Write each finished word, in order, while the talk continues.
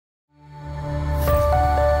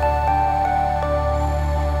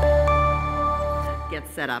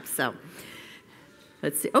set up. So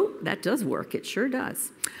let's see. Oh, that does work. It sure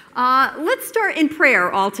does. Let's start in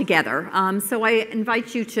prayer all together. So I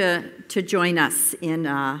invite you to join us in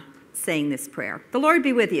saying this prayer. The Lord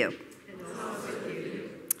be with you. And also with you.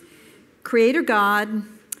 Creator God,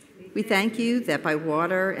 we thank you that by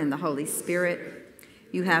water and the Holy Spirit,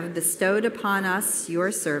 you have bestowed upon us,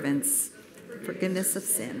 your servants, forgiveness of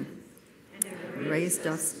sin, and raised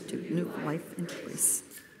us to new life and grace.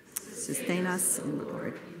 Sustain us in the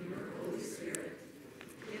Lord.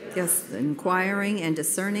 Yes, the inquiring and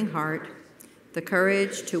discerning heart, the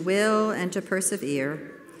courage to will and to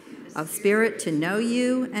persevere, of spirit to know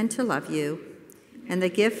you and to love you, and the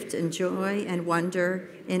gift and joy and wonder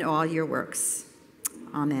in all your works.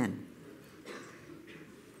 Amen.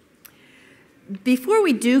 Before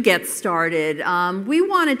we do get started, we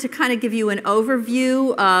wanted to kind of give you an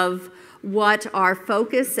overview of what our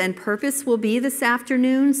focus and purpose will be this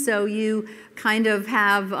afternoon, so you kind of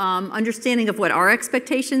have understanding of what our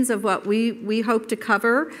expectations of what we hope to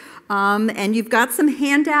cover. And you've got some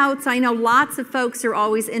handouts. I know lots of folks are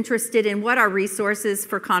always interested in what are resources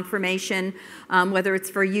for confirmation, whether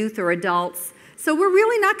it's for youth or adults. So we're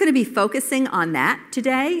really not going to be focusing on that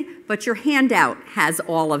today, but your handout has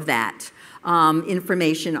all of that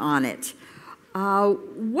information on it.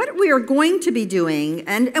 What we are going to be doing,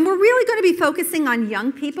 and we're really going to be focusing on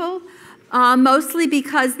young people, mostly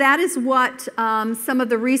because that is what some of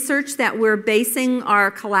the research that we're basing our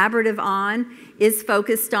collaborative on is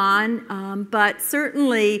focused on. But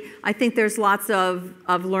certainly, I think there's lots of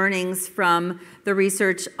learnings from the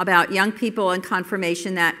research about young people and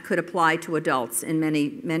confirmation that could apply to adults in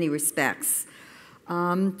many respects.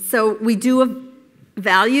 So we do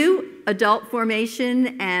value adult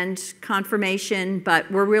formation and confirmation,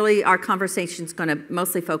 but our conversation's going to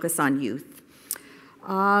mostly focus on youth.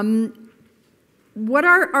 What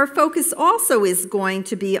our focus also is going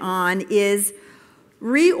to be on is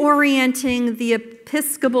reorienting the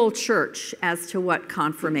Episcopal Church as to what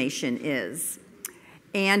confirmation is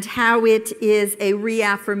and how it is a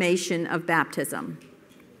reaffirmation of baptism.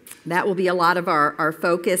 That will be a lot of our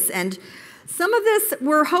focus, and some of this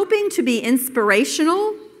we're hoping to be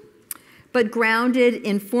inspirational, but grounded,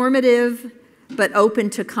 informative, but open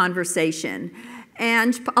to conversation.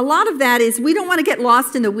 And a lot of that is we don't want to get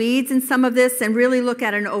lost in the weeds in some of this and really look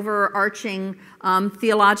at an overarching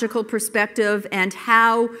theological perspective and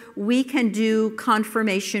how we can do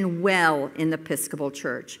confirmation well in the Episcopal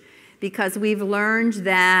Church. Because we've learned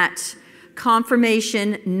that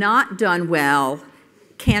confirmation not done well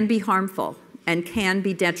can be harmful and can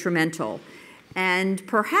be detrimental. And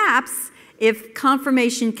perhaps if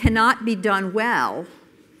confirmation cannot be done well,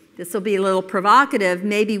 this will be a little provocative,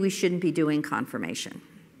 maybe we shouldn't be doing confirmation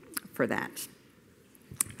for that.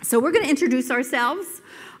 So we're going to introduce ourselves,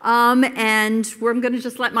 and we're going to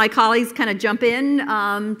just let my colleagues kind of jump in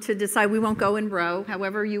to decide. We won't go in row,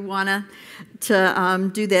 however you want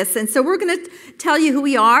to do this. And so we're going to tell you who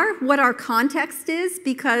we are, what our context is,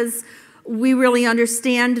 because we really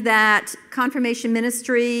understand that confirmation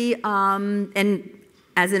ministry, and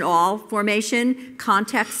as in all formation,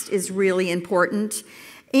 context is really important.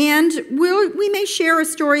 And we may share a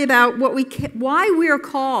story about why we are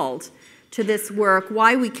called to this work,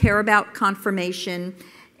 why we care about confirmation,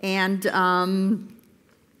 and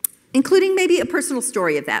including maybe a personal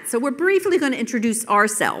story of that. So we're briefly going to introduce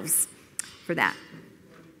ourselves for that.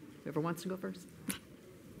 Whoever wants to go first.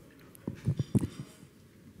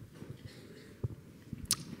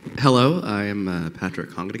 Hello, I am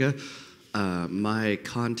Patrick Hongdiga. My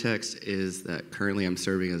context is that currently I'm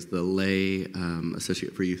serving as the lay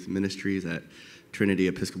associate for youth ministries at Trinity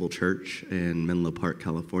Episcopal Church in Menlo Park,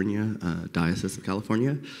 California, Diocese of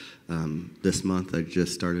California. This month I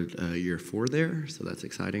just started year 4 there, so that's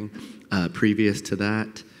exciting. Previous to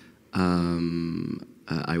that,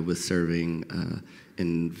 I was serving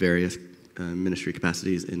in various ministry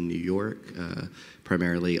capacities in New York,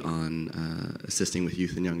 primarily on assisting with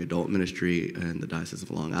youth and young adult ministry in the Diocese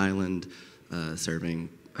of Long Island, serving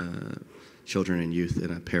children and youth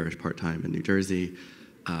in a parish part-time in New Jersey.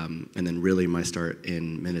 And then really my start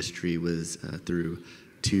in ministry was through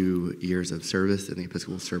 2 years of service in the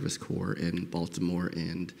Episcopal Service Corps in Baltimore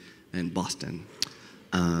and Boston.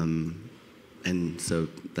 And so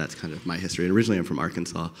that's kind of my history. And originally I'm from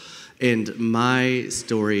Arkansas. And my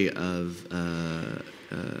story of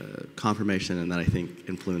confirmation, and that I think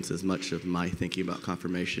influences much of my thinking about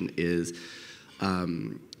confirmation, is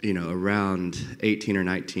around 18 or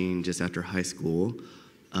 19, just after high school,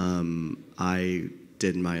 I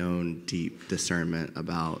did my own deep discernment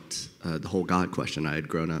about the whole God question. I had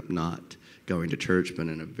grown up not going to church, but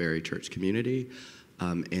in a very church community.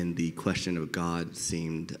 and the question of God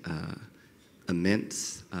seemed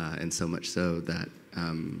immense, and so much so that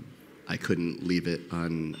I couldn't leave it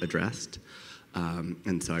unaddressed.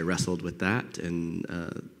 And so I wrestled with that, and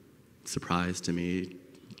surprise to me,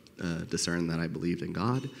 discerned that I believed in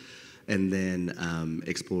God, and then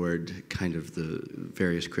explored kind of the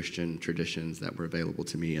various Christian traditions that were available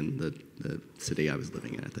to me in the city I was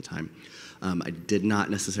living in at the time. I did not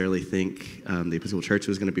necessarily think the Episcopal Church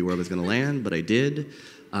was going to be where I was going to land, but I did.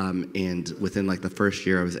 And within like the first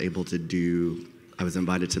year, I was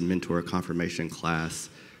invited to mentor a confirmation class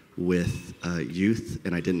with youth,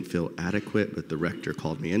 and I didn't feel adequate, but the rector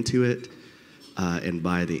called me into it. And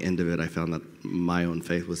by the end of it, I found that my own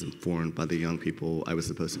faith was informed by the young people I was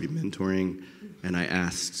supposed to be mentoring, and I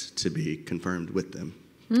asked to be confirmed with them.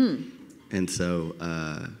 And so,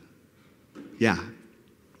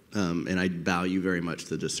 and I value very much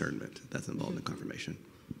the discernment that's involved in confirmation.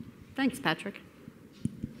 Thanks, Patrick.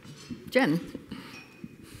 Jen.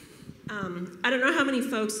 I don't know how many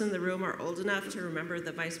folks in the room are old enough to remember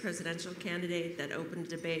the vice presidential candidate that opened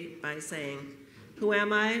debate by saying, "Who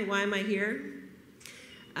am I? Why am I here?"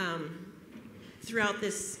 Throughout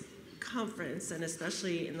this conference, and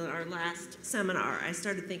especially in our last seminar, I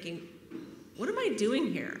started thinking, what am I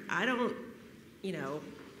doing here? I don't,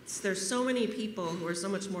 there's so many people who are so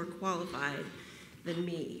much more qualified than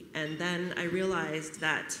me. And then I realized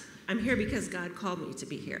that I'm here because God called me to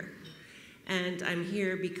be here. And I'm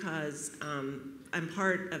here because I'm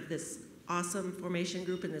part of this awesome formation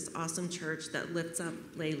group in this awesome church that lifts up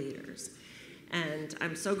lay leaders. And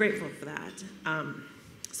I'm so grateful for that.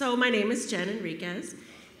 So my name is Jen Enriquez,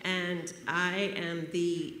 and I am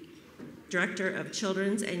the Director of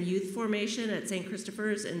Children's and Youth Formation at St.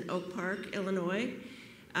 Christopher's in Oak Park, Illinois.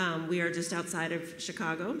 We are just outside of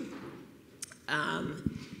Chicago.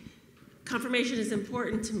 Confirmation is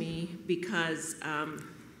important to me because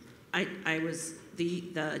I was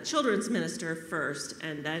the children's minister first,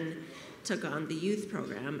 and then took on the youth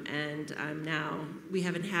program, and we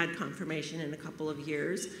haven't had confirmation in a couple of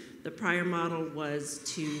years. The prior model was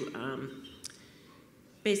to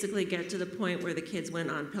basically get to the point where the kids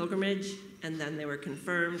went on pilgrimage, and then they were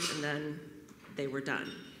confirmed, and then they were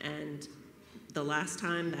done. And the last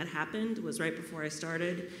time that happened was right before I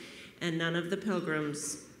started, and none of the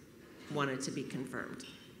pilgrims wanted to be confirmed.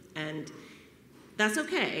 And that's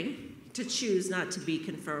okay to choose not to be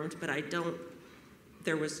confirmed, but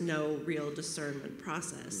there was no real discernment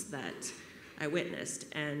process that I witnessed.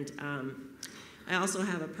 And I also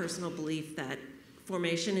have a personal belief that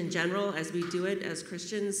formation in general, as we do it as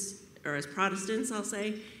Christians, or as Protestants, I'll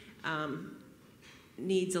say,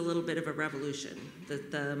 needs a little bit of a revolution.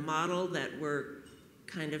 The model that we're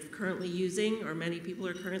kind of currently using, or many people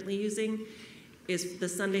are currently using, is the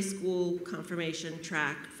Sunday school confirmation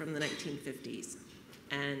track from the 1950s.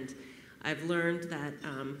 And I've learned that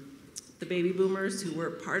the baby boomers who were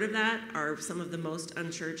part of that are some of the most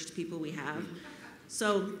unchurched people we have.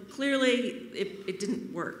 So clearly it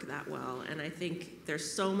didn't work that well, and I think there's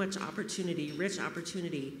so much opportunity, rich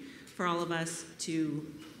opportunity, for all of us to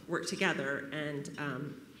work together and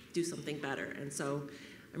do something better. And so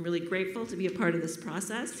I'm really grateful to be a part of this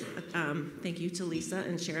process. Thank you to Lisa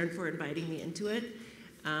and Sharon for inviting me into it,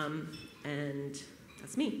 and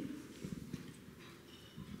that's me.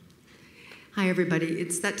 Hi, everybody.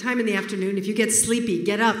 It's that time in the afternoon. If you get sleepy,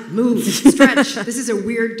 get up, move, stretch. This is a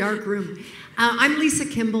weird, dark room. I'm Lisa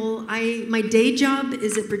Kimball. My day job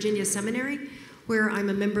is at Virginia Seminary, where I'm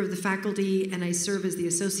a member of the faculty and I serve as the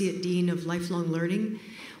Associate Dean of Lifelong Learning.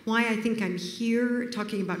 Why I think I'm here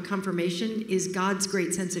talking about confirmation is God's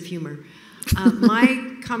great sense of humor.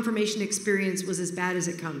 My confirmation experience was as bad as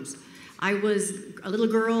it comes. I was a little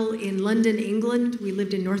girl in London, England. We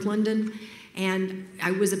lived in North London. And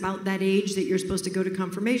I was about that age that you're supposed to go to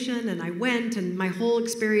confirmation, and I went, and my whole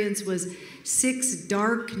experience was 6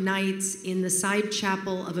 dark nights in the side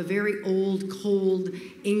chapel of a very old, cold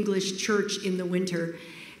English church in the winter.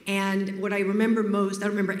 And what I remember most, I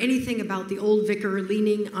don't remember anything about the old vicar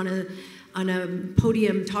leaning on a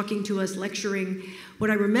podium talking to us, lecturing. What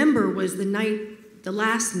I remember was the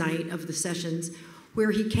last night of the sessions,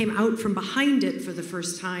 where he came out from behind it for the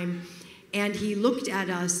first time. And he looked at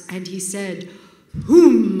us and he said,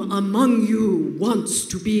 "Whom among you wants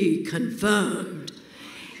to be confirmed?"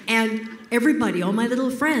 And everybody, all my little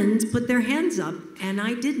friends, put their hands up, and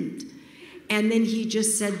I didn't. And then he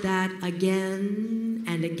just said that again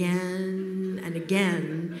and again and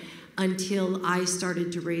again until I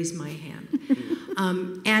started to raise my hand.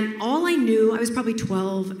 And all I knew, I was probably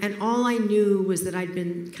 12, and all I knew was that I'd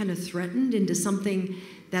been kind of threatened into something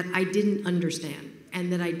that I didn't understand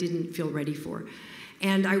and that I didn't feel ready for.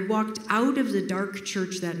 And I walked out of the dark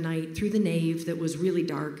church that night through the nave that was really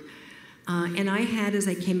dark. And I had, as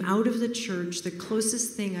I came out of the church, the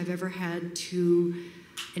closest thing I've ever had to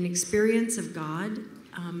an experience of God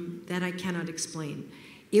that I cannot explain.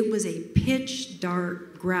 It was a pitch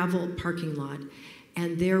dark gravel parking lot,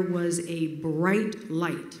 and there was a bright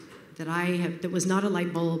light that was not a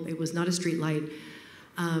light bulb, it was not a street light,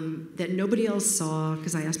 that nobody else saw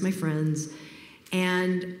because I asked my friends.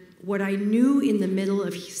 And what I knew in the middle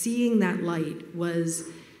of seeing that light was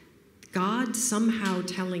God somehow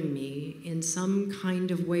telling me in some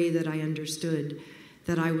kind of way that I understood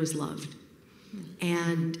that I was loved.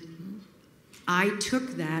 And I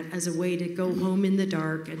took that as a way to go home in the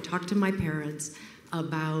dark and talk to my parents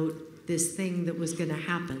about this thing that was going to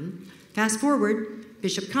happen. Fast forward,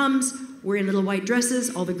 Bishop comes, we're in little white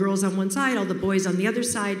dresses, all the girls on one side, all the boys on the other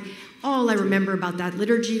side. All I remember about that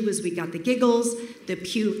liturgy was we got the giggles, the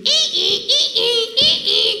pew,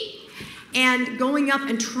 and going up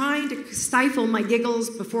and trying to stifle my giggles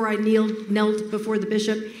before I knelt before the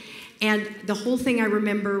bishop. And the whole thing I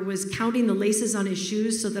remember was counting the laces on his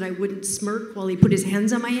shoes so that I wouldn't smirk while he put his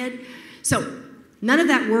hands on my head. So none of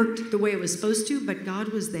that worked the way it was supposed to, but God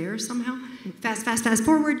was there somehow. Fast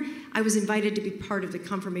forward, I was invited to be part of the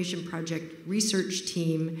Confirmation Project research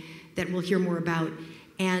team that we'll hear more about.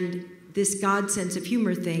 And this God sense of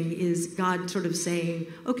humor thing is God sort of saying,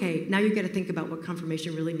 okay, now you've got to think about what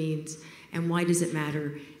confirmation really means and why does it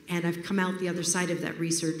matter. And I've come out the other side of that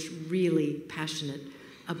research really passionate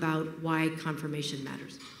about why confirmation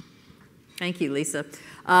matters. Thank you, Lisa.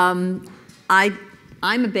 I'm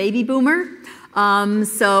a baby boomer,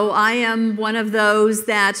 so I am one of those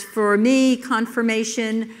that, for me,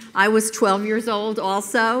 confirmation, I was 12 years old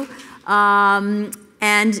also, and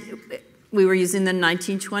we were using the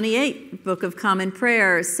 1928 Book of Common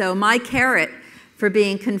Prayer, so my carrot for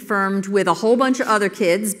being confirmed with a whole bunch of other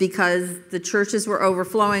kids, because the churches were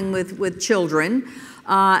overflowing with children,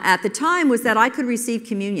 at the time was that I could receive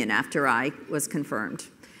communion after I was confirmed.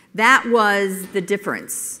 That was the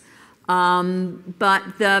difference. But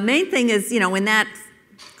the main thing is, in that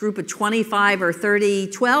group of 25 or 30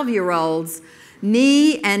 12-year-olds,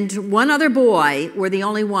 me and one other boy were the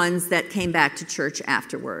only ones that came back to church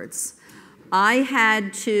afterwards. I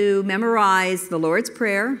had to memorize the Lord's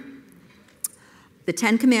Prayer, the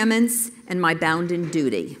Ten Commandments, and my bounden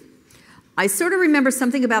duty. I sort of remember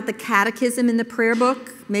something about the catechism in the prayer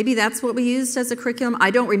book. Maybe that's what we used as a curriculum. I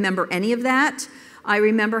don't remember any of that. I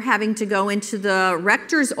remember having to go into the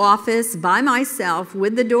rector's office by myself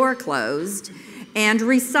with the door closed and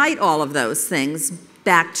recite all of those things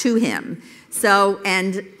back to him. So,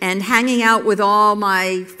 and hanging out with all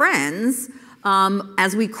my friends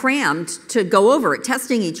as we crammed to go over it,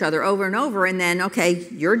 testing each other over and over, and then, okay,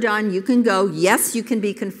 you're done, you can go. Yes, you can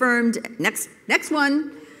be confirmed. Next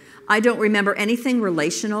one. I don't remember anything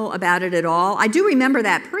relational about it at all. I do remember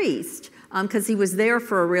that priest because he was there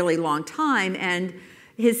for a really long time, and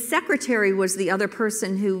his secretary was the other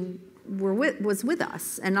person who was with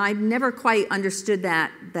us, and I never quite understood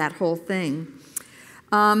that whole thing.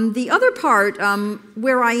 The other part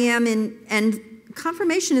where I am and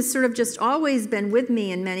confirmation has sort of just always been with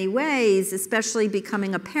me in many ways, especially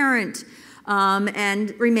becoming a parent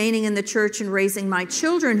and remaining in the church and raising my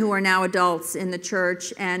children who are now adults in the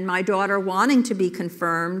church, and my daughter wanting to be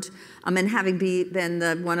confirmed, and having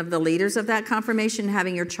been one of the leaders of that confirmation,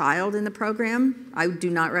 having your child in the program. I do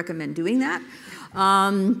not recommend doing that.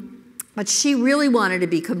 But she really wanted to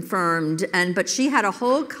be confirmed, but she had a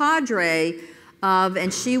whole cadre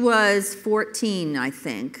and she was 14, I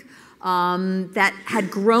think, that had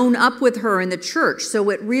grown up with her in the church. So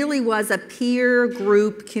it really was a peer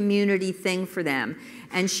group community thing for them.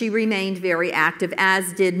 And she remained very active,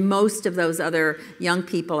 as did most of those other young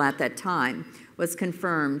people at that time, was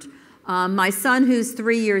confirmed. My son, who's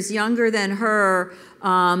 3 years younger than her,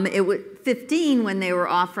 it was 15 when they were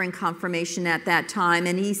offering confirmation at that time,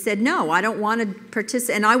 and he said, no, I don't want to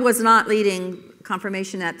participate. And I was not leading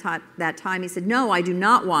confirmation at that time. He said, no, I do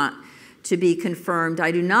not want to be confirmed.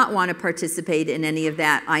 I do not want to participate in any of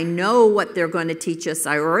that. I know what they're going to teach us.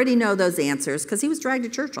 I already know those answers, because he was dragged to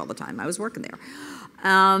church all the time. I was working there.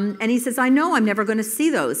 And he says, I know I'm never going to see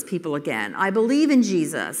those people again. I believe in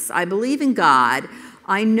Jesus. I believe in God.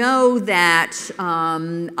 I know that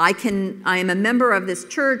I am a member of this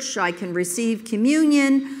church. I can receive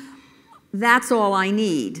communion. That's all I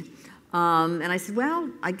need. And I said, well,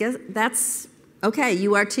 I guess that's okay.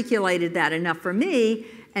 You articulated that enough for me.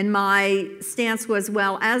 And my stance was,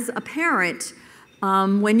 well, as a parent,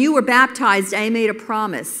 when you were baptized, I made a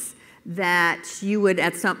promise that you would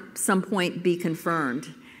at some point be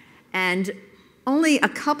confirmed. And only a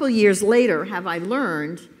couple years later have I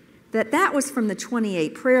learned that that was from the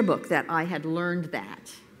 28 prayer book that I had learned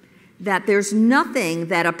that there's nothing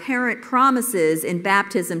that a parent promises in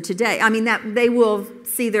baptism today. I mean, that they will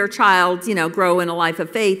see their child, grow in a life of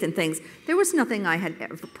faith and things. There was nothing I had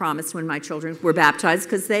ever promised when my children were baptized,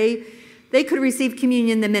 because they could receive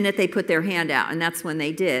communion the minute they put their hand out, and that's when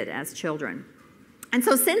they did as children. And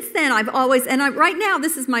so since then, right now,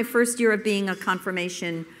 this is my first year of being a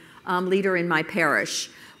confirmation leader in my parish,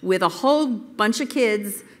 with a whole bunch of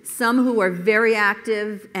kids, some who are very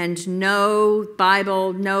active and know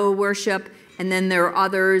Bible, know worship, and then there are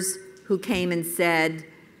others who came and said,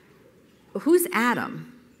 who's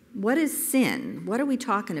Adam? What is sin? What are we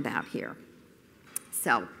talking about here?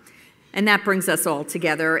 So, and that brings us all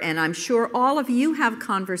together, and I'm sure all of you have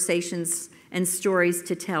conversations and stories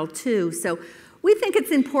to tell too. So we think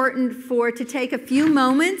it's important to take a few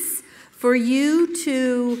moments for you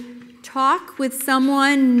to talk with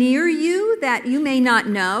someone near you that you may not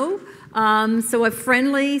know, so a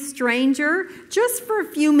friendly stranger, just for a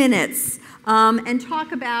few minutes, and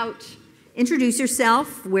talk about, introduce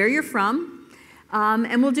yourself, where you're from,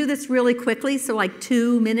 and we'll do this really quickly, so like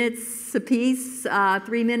 2 minutes apiece,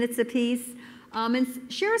 3 minutes apiece,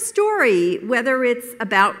 and share a story, whether it's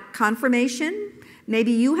about confirmation,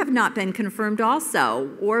 maybe you have not been confirmed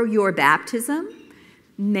also, or your baptism,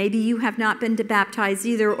 maybe you have not been baptized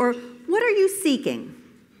either, or what are you seeking?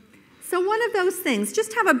 So one of those things,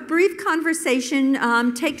 just have a brief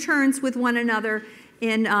conversation, take turns with one another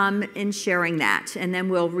in sharing that, and then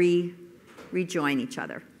we'll rejoin each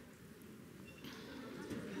other.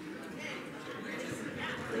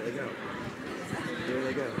 There they go. There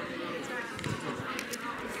they go.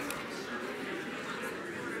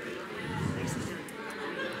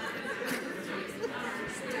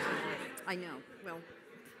 I know, well,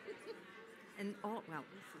 and all, well,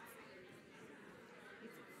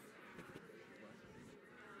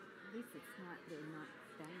 at least it's not, they're not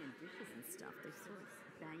banging dishes and stuff. They're sort of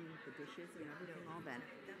banging the dishes and everything, all that.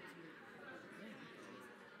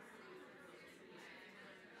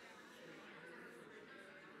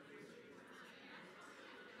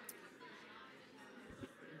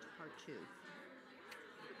 Into part 2.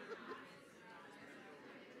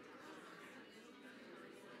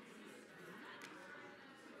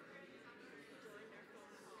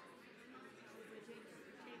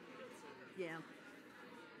 Yeah.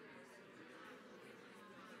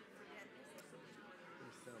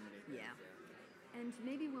 Yeah. And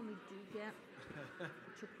maybe when we do get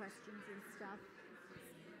to questions and stuff,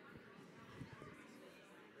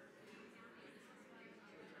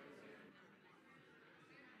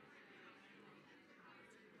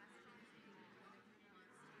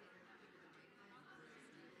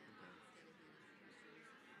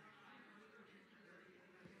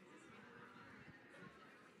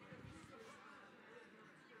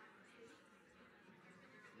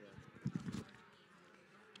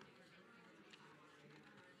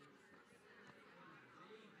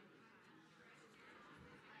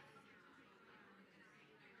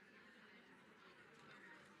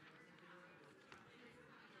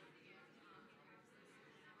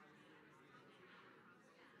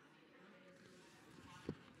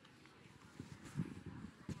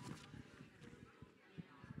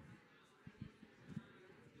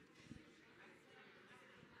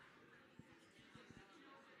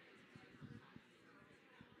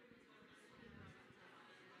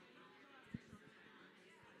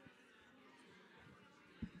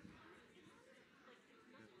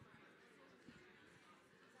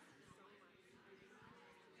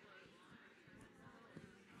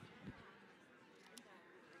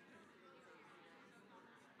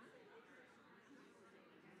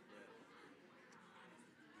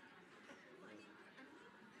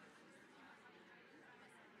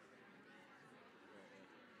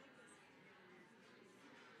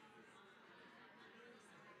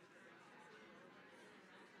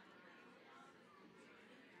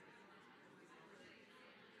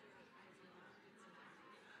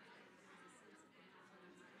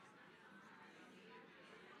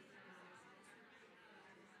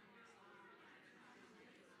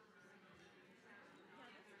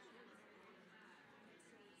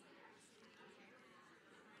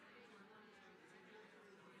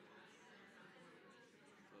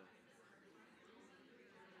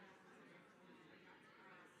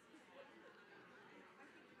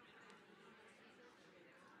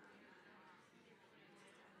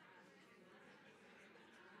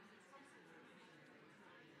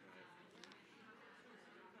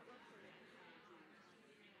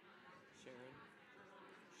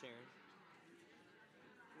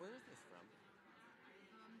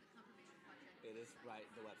 just write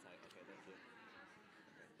the website. Okay, thank you.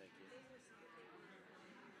 Okay, thank you.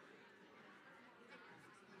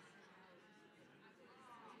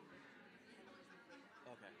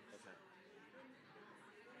 Okay, okay.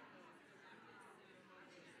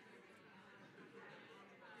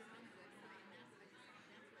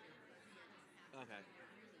 Okay.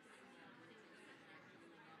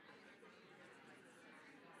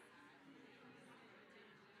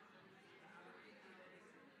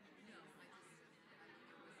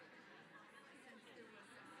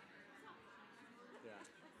 Yeah.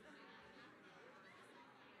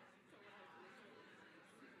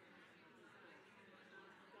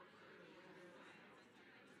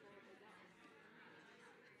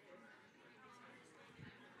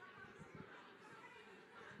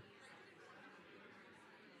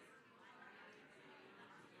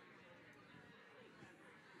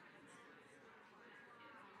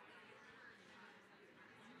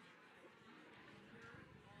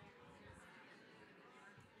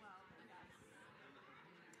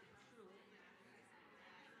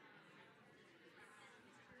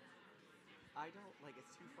 I don't, like,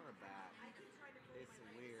 it's too far back. It's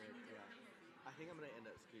weird, yeah. I think I'm going to end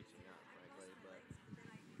up scooching up, frankly, but...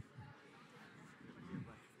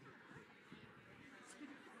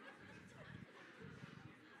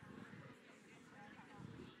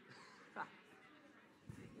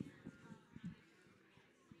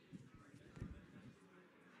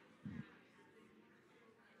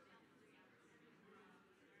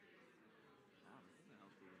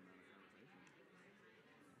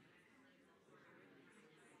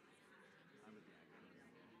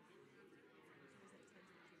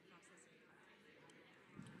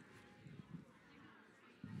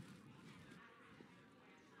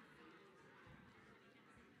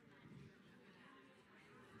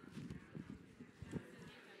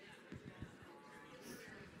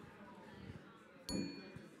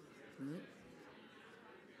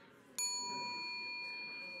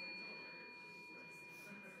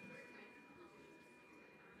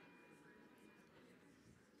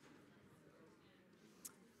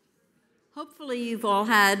 Hopefully you've all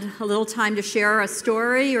had a little time to share a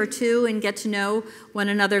story or two and get to know one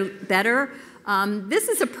another better. This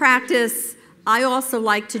is a practice I also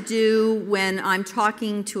like to do when I'm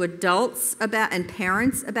talking to adults about and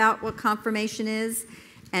parents about what confirmation is.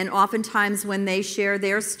 And oftentimes when they share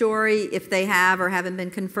their story, if they have or haven't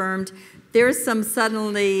been confirmed, there's some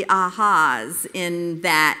suddenly ahas in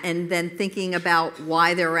that, and then thinking about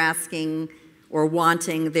why they're asking or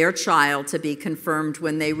wanting their child to be confirmed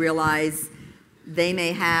when they realize they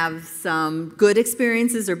may have some good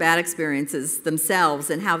experiences or bad experiences themselves,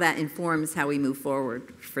 and how that informs how we move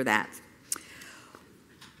forward for that.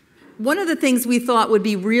 One of the things we thought would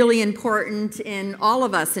be really important in all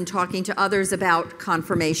of us in talking to others about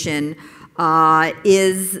confirmation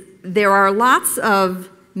is there are lots of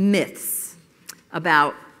myths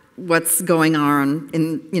about what's going on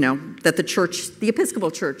in, that the church, the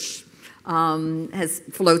Episcopal Church,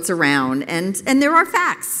 floats around, and there are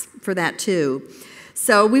facts for that too.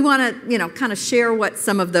 So we want to, kind of share what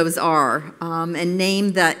some of those are, and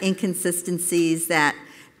name the inconsistencies that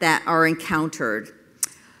are encountered.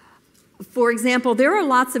 For example, there are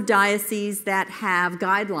lots of dioceses that have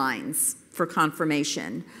guidelines for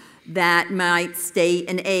confirmation that might state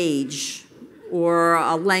an age or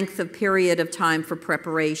a length of period of time for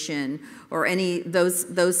preparation or any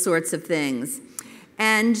those sorts of things.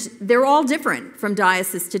 And they're all different from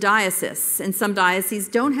diocese to diocese, and some dioceses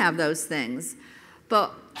don't have those things.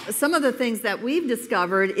 But some of the things that we've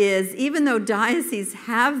discovered is even though dioceses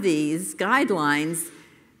have these guidelines,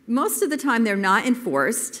 most of the time they're not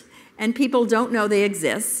enforced, and people don't know they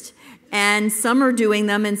exist, and some are doing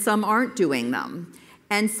them and some aren't doing them.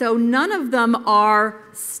 And so none of them are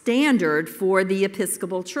standard for the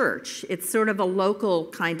Episcopal Church. It's sort of a local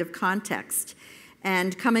kind of context.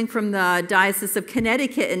 And coming from the Diocese of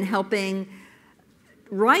Connecticut and helping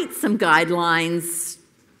write some guidelines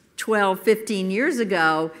 12, 15 years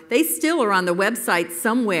ago, they still are on the website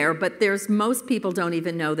somewhere, but most people don't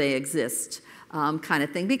even know they exist, kind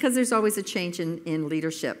of thing, because there's always a change in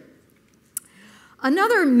leadership.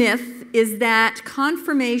 Another myth is that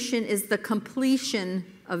confirmation is the completion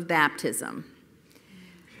of baptism.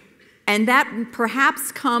 And that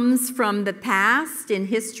perhaps comes from the past in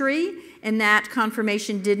history, and that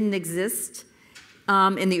confirmation didn't exist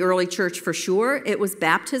in the early church for sure. It was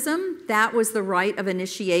baptism. That was the rite of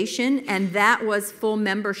initiation, and that was full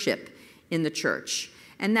membership in the church.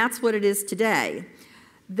 And that's what it is today.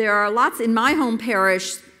 There are lots, in my home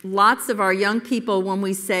parish, lots of our young people, when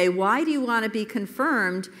we say, why do you want to be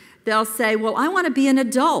confirmed? They'll say, well, I want to be an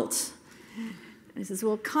adult. And he says,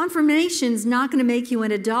 well, confirmation's not going to make you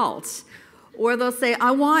an adult. Or they'll say,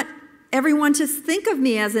 I want everyone to think of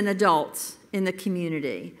me as an adult in the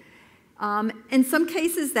community. In some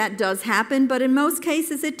cases that does happen, but in most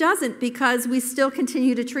cases it doesn't, because we still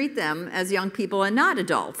continue to treat them as young people and not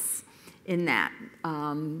adults in that.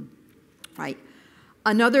 Right.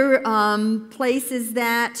 Another place is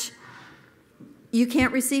that you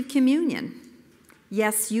can't receive communion.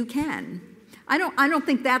 Yes, you can. I don't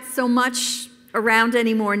think that's so much around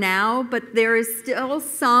anymore now, but there is still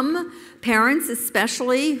some parents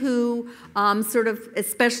especially who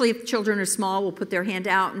especially if children are small, will put their hand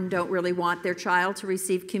out and don't really want their child to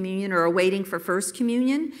receive communion, or are waiting for first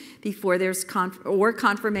communion before there's or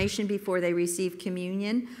confirmation before they receive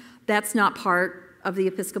communion. That's not part of the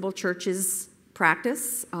Episcopal Church's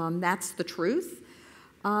practice. That's the truth.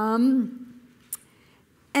 And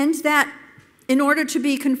that in order to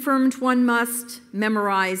be confirmed, one must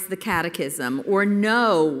memorize the catechism or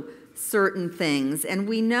know certain things. And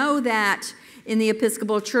we know that in the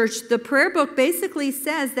Episcopal Church, the prayer book basically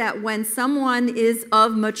says that when someone is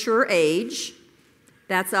of mature age,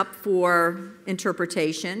 that's up for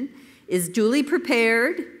interpretation, is duly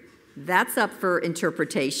prepared, that's up for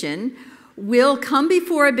interpretation, will come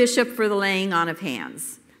before a bishop for the laying on of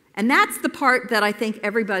hands. And that's the part that I think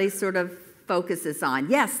everybody sort of focuses on.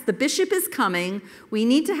 Yes, the bishop is coming. We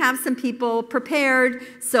need to have some people prepared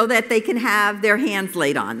so that they can have their hands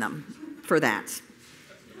laid on them for that.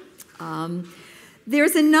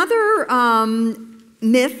 There's another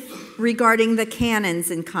myth regarding the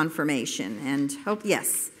canons in confirmation.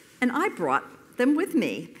 And I brought them with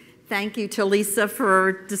me. Thank you to Lisa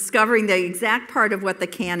for discovering the exact part of what the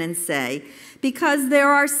canons say, because there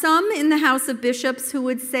are some in the House of Bishops who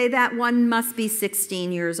would say that one must be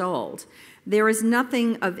 16 years old. There is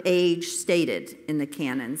nothing of age stated in the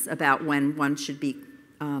canons about when one should be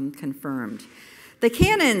confirmed. The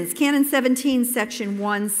canons, Canon 17, Section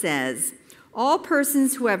 1 says, all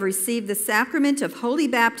persons who have received the sacrament of holy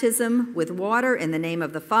baptism with water in the name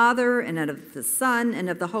of the Father and of the Son and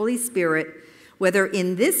of the Holy Spirit, whether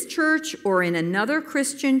in this church or in another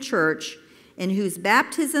Christian church, and whose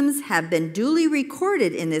baptisms have been duly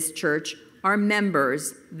recorded in this church, are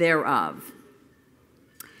members thereof.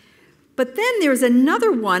 But then there's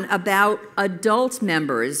another one about adult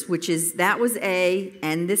members, that was A,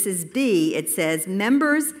 and this is B. It says,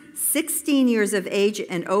 members 16 years of age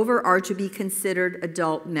and over are to be considered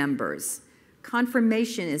adult members.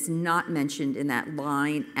 Confirmation is not mentioned in that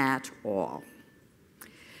line at all.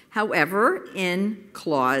 However, in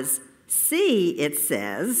Clause C, it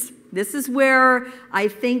says, this is where I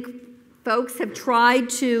think folks have tried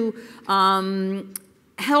to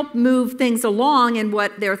help move things along, and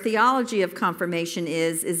what their theology of confirmation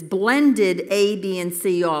is blended A, B, and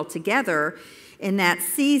C all together. In that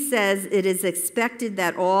C says, it is expected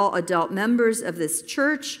that all adult members of this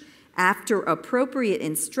church, after appropriate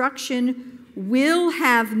instruction, will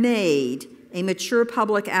have made a mature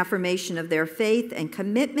public affirmation of their faith and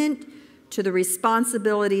commitment to the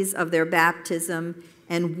responsibilities of their baptism,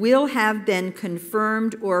 and will have been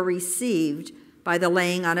confirmed or received by the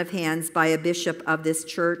laying on of hands by a bishop of this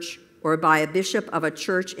church or by a bishop of a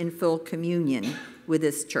church in full communion with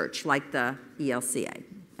this church, like the ELCA,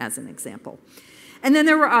 as an example. And then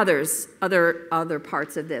there were other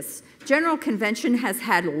parts of this. General Convention has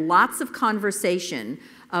had lots of conversation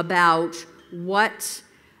about what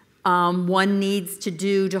one needs to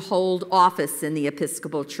do to hold office in the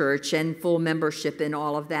Episcopal Church and full membership and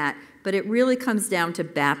all of that. But it really comes down to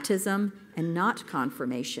baptism and not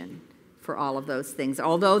confirmation for all of those things.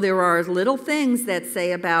 Although there are little things that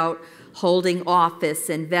say about holding office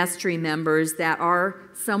and vestry members that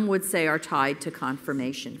some would say are tied to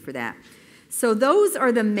confirmation for that. So those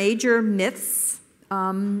are the major myths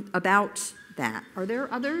about that. Are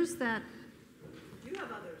there others that... You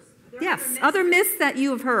have others. Yes, other myths that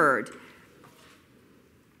you have heard.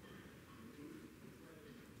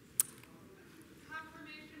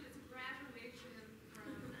 Confirmation is graduation.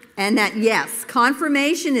 And that, yes,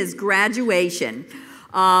 confirmation is graduation.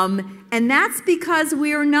 And that's because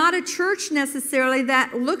we are not a church necessarily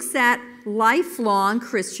that looks at lifelong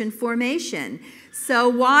Christian formation. So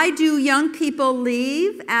why do young people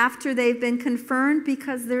leave after they've been confirmed?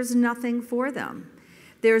 Because there's nothing for them.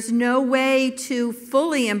 There's no way to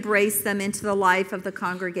fully embrace them into the life of the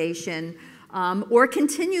congregation or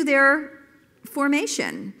continue their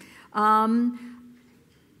formation. Are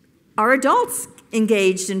adults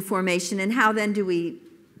engaged in formation, and how then do we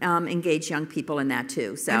engage young people in that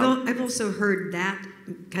too? So I've also heard that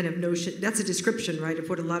kind of notion. That's a description, right, of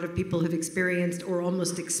what a lot of people have experienced or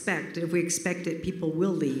almost expect. And if we expect it, people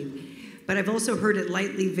will leave. But I've also heard it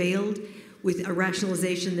lightly veiled with a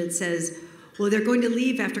rationalization that says, well, they're going to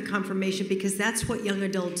leave after confirmation because that's what young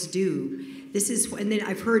adults do. And then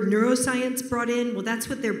I've heard neuroscience brought in. Well, that's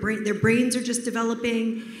what their brains are just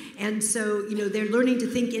developing. And so, they're learning to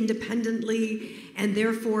think independently. And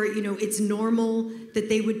therefore, it's normal that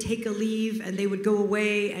they would take a leave and they would go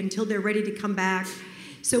away until they're ready to come back.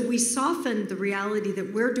 So we soften the reality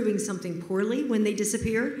that we're doing something poorly when they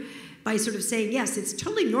disappear by sort of saying, yes, it's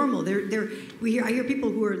totally normal. I hear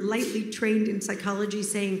people who are lightly trained in psychology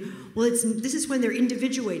saying, well, this is when they're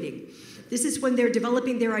individuating. This is when they're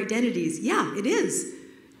developing their identities. Yeah, it is.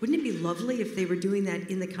 Wouldn't it be lovely if they were doing that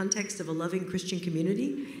in the context of a loving Christian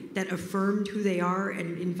community that affirmed who they are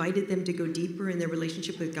and invited them to go deeper in their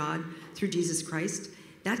relationship with God through Jesus Christ?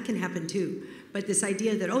 That can happen too. But this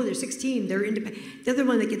idea that, they're 16, they're independent. The other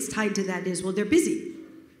one that gets tied to that is, well, they're busy.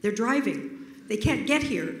 They're driving. They can't get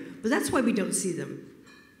here. But that's why we don't see them.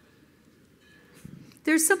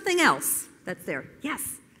 There's something else that's there.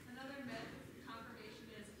 Yes? Another myth, confirmation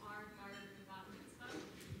is our version of bat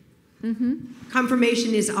mitzvah. Mm-hmm.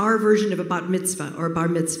 Confirmation is our version of a bat mitzvah or a bar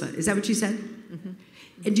mitzvah. Is that what you said? Mm-hmm.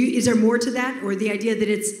 And is there more to that? Or the idea that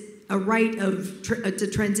it's a rite of to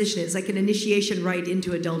transition? It's like an initiation rite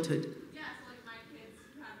into adulthood. Yeah, so like my kids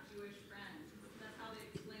who have Jewish friends, that's how they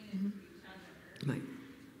explain it to each other. Right.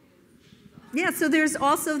 Yeah, so there's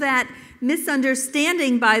also that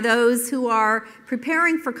misunderstanding by those who are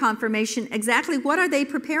preparing for confirmation. Exactly what are they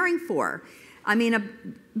preparing for? I mean, a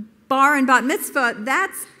bar and bat mitzvah,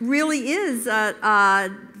 that really is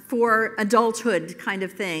for adulthood kind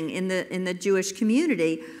of thing in the Jewish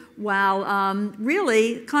community, while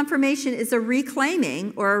really confirmation is a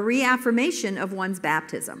reclaiming or a reaffirmation of one's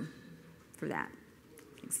baptism for that.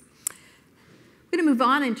 Thanks. We're going to move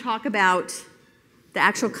on and talk about the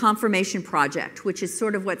actual confirmation project, which is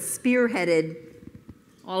sort of what spearheaded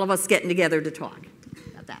all of us getting together to talk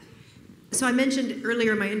about that. So I mentioned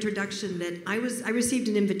earlier in my introduction that I received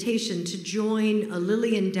an invitation to join a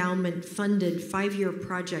Lilly Endowment funded 5-year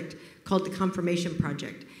project called the Confirmation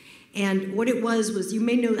Project. And what it was you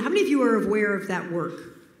may know, how many of you are aware of that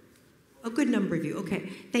work? A good number of you, okay,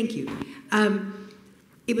 thank you.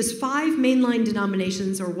 It was 5 mainline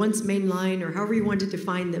denominations, or once mainline, or however you want to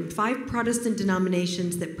define them, 5 Protestant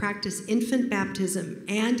denominations that practice infant baptism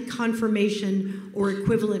and confirmation or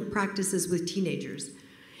equivalent practices with teenagers.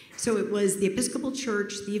 So it was the Episcopal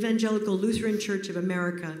Church, the Evangelical Lutheran Church of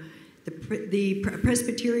America, the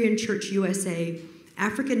Presbyterian Church USA,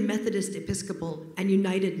 African Methodist Episcopal, and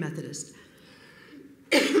United Methodist.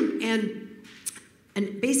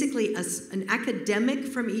 and basically an academic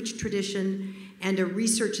from each tradition and a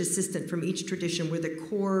research assistant from each tradition were the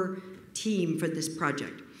core team for this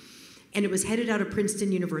project. And it was headed out of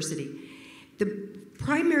Princeton University. The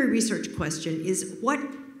primary research question is what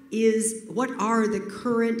are the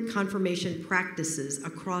current confirmation practices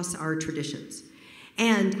across our traditions?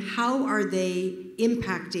 And how are they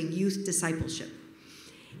impacting youth discipleship?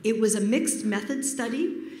 It was a mixed method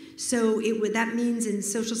study, so that means in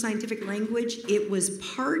social scientific language, it was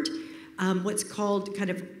part what's called kind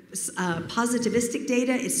of positivistic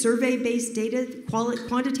data, is survey-based data,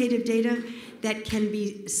 quantitative data that can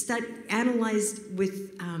be analyzed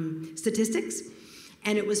with statistics.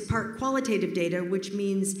 And it was part qualitative data, which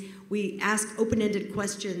means we ask open-ended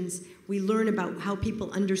questions, we learn about how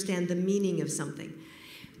people understand the meaning of something.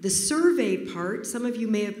 The survey part, some of you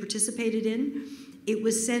may have participated in, it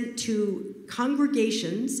was sent to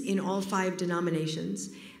congregations in all 5 denominations,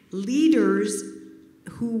 leaders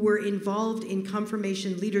who were involved in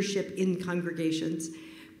confirmation leadership in congregations,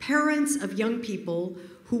 parents of young people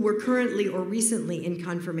who were currently or recently in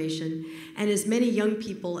confirmation, and as many young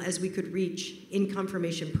people as we could reach in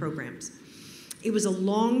confirmation programs. It was a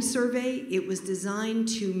long survey. It was designed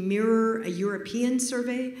to mirror a European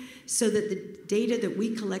survey so that the data that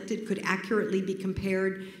we collected could accurately be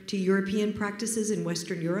compared to European practices in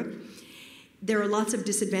Western Europe. There are lots of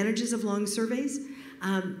disadvantages of long surveys.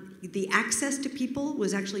 The access to people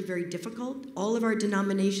was actually very difficult. All of our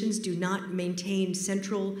denominations do not maintain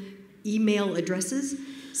central email addresses.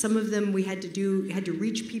 Some of them we had to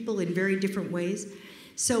reach people in very different ways.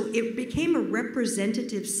 So it became a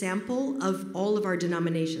representative sample of all of our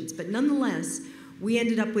denominations. But nonetheless, we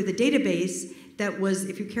ended up with a database that was,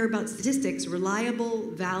 if you care about statistics,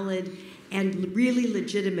 reliable, valid, and really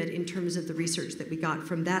legitimate in terms of the research that we got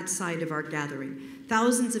from that side of our gathering.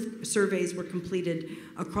 Thousands of surveys were completed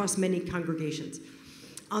across many congregations.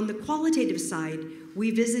 On the qualitative side,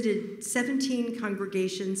 we visited 17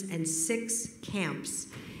 congregations and 6 camps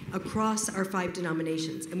across our 5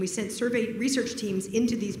 denominations. And we sent survey research teams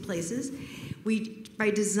into these places. We, by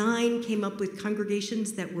design, came up with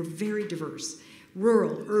congregations that were very diverse,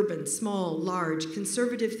 rural, urban, small, large,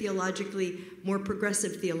 conservative theologically, more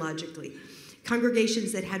progressive theologically.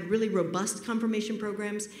 Congregations that had really robust confirmation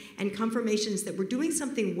programs and confirmations that were doing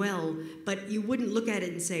something well, but you wouldn't look at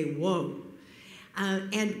it and say, whoa.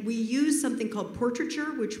 And we used something called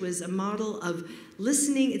portraiture, which was a model of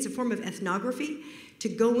listening. It's a form of ethnography, to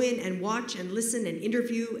go in and watch and listen and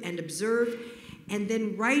interview and observe, and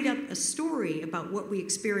then write up a story about what we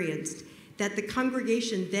experienced that the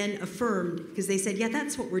congregation then affirmed, because they said, yeah,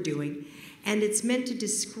 that's what we're doing. And it's meant to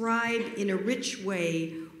describe in a rich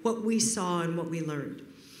way what we saw and what we learned.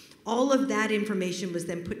 All of that information was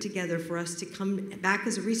then put together for us to come back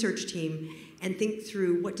as a research team and think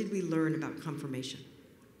through what did we learn about confirmation.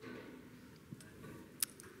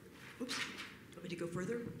 Oops, want me to go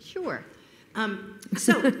further? Sure.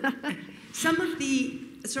 So some of the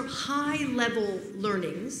sort of high-level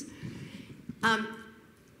learnings,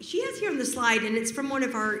 she has here on the slide, and it's from one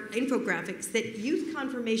of our infographics, that youth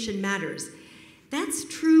confirmation matters. That's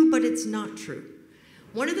true, but it's not true.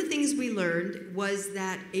 One of the things we learned was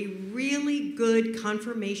that a really good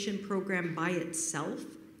confirmation program by itself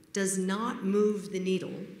does not move the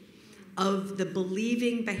needle of the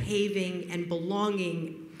believing, behaving, and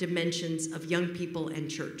belonging dimensions of young people and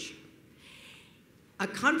church. A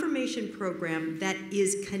confirmation program that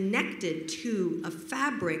is connected to a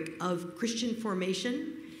fabric of Christian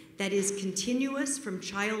formation that is continuous from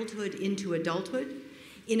childhood into adulthood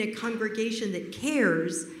in a congregation that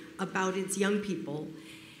cares about its young people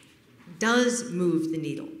does move the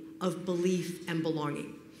needle of belief and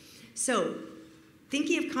belonging. So,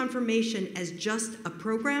 thinking of confirmation as just a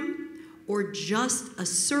program or just a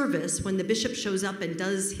service when the bishop shows up and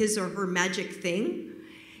does his or her magic thing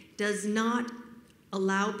does not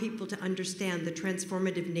allow people to understand the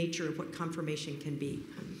transformative nature of what confirmation can be.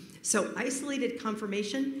 So isolated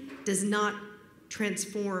confirmation does not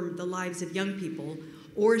transform the lives of young people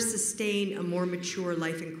or sustain a more mature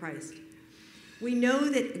life in Christ. We know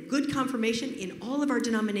that good confirmation in all of our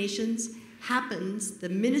denominations happens, the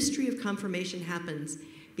ministry of confirmation happens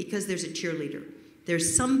because there's a cheerleader.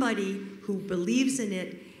 There's somebody who believes in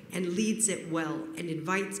it and leads it well and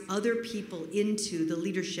invites other people into the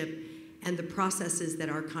leadership and the processes that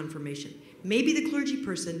are confirmation. Maybe the clergy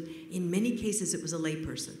person, in many cases it was a lay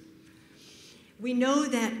person. We know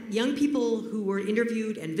that young people who were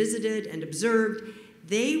interviewed and visited and observed,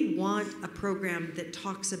 they want a program that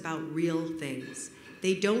talks about real things.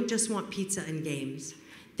 They don't just want pizza and games.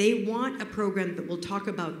 They want a program that will talk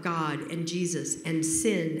about God and Jesus and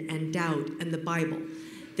sin and doubt and the Bible.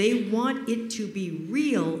 They want it to be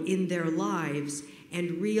real in their lives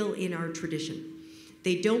and real in our tradition.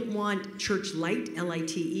 They don't want church light,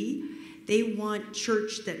 L-I-T-E. They want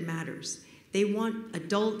church that matters. They want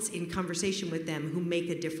adults in conversation with them who make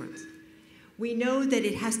a difference. We know that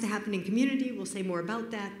it has to happen in community. We'll say more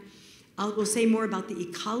about that. We'll say more about the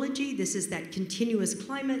ecology. This is that continuous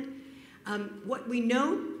climate. What we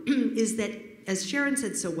know is that, as Sharon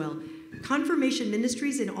said so well, confirmation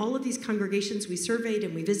ministries in all of these congregations we surveyed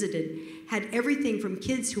and we visited had everything from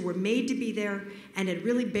kids who were made to be there and had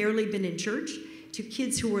really barely been in church to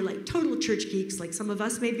kids who were like total church geeks, like some of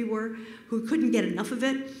us maybe were, who couldn't get enough of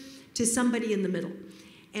it, to somebody in the middle.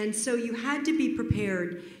 And so you had to be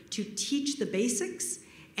prepared to teach the basics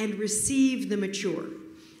and receive the mature.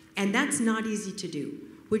 And that's not easy to do,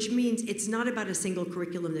 which means it's not about a single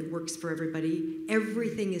curriculum that works for everybody.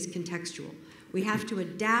 Everything is contextual. We have to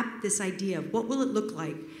adapt this idea of what will it look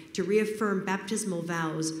like to reaffirm baptismal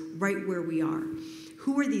vows right where we are.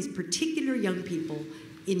 Who are these particular young people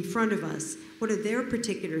in front of us? What are their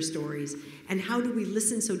particular stories? And how do we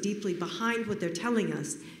listen so deeply behind what they're telling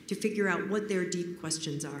us to figure out what their deep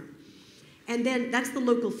questions are? And then that's the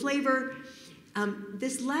local flavor.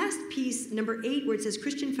 This last piece, number 8, where it says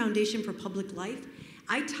Christian Foundation for Public Life,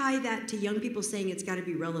 I tie that to young people saying it's got to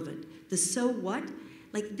be relevant. The so what?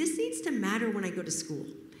 Like, this needs to matter when I go to school.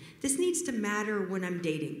 This needs to matter when I'm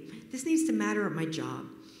dating. This needs to matter at my job.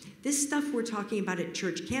 This stuff we're talking about at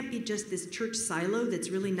church can't be just this church silo that's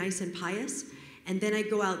really nice and pious, and then I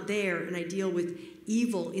go out there and I deal with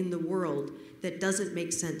evil in the world that doesn't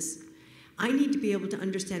make sense. I need to be able to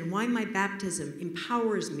understand why my baptism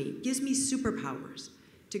empowers me, gives me superpowers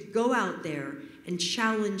to go out there and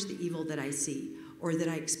challenge the evil that I see or that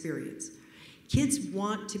I experience. Kids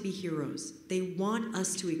want to be heroes. They want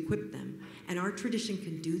us to equip them, and our tradition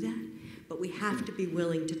can do that, but we have to be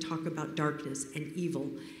willing to talk about darkness and evil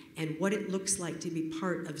and what it looks like to be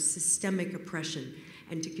part of systemic oppression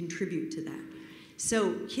and to contribute to that.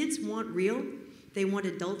 So kids want real. They want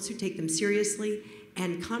adults who take them seriously,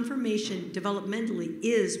 and confirmation developmentally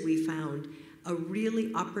is, we found, a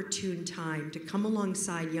really opportune time to come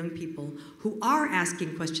alongside young people who are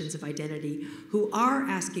asking questions of identity, who are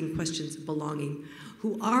asking questions of belonging,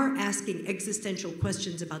 who are asking existential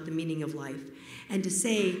questions about the meaning of life, and to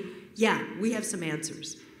say, yeah, we have some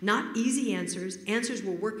answers. Not easy answers. Answers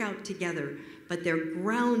will work out together, but they're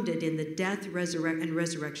grounded in the death, and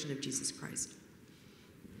resurrection of Jesus Christ.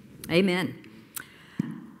 Amen.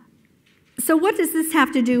 So what does this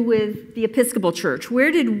have to do with the Episcopal Church?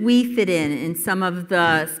 Where did we fit in some of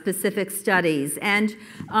the specific studies? And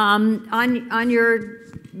on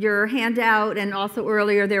your handout, and also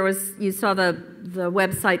earlier, you saw the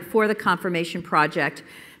website for the Confirmation Project.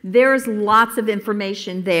 There's lots of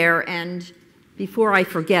information there. And before I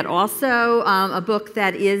forget, also a book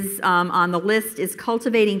that is on the list is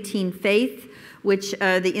Cultivating Teen Faith, which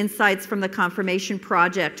the insights from the Confirmation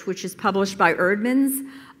Project, which is published by Erdman's.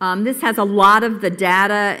 This has a lot of the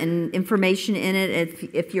data and information in it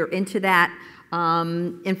if you're into that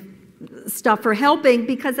stuff for helping,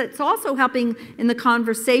 because it's also helping in the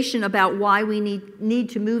conversation about why we need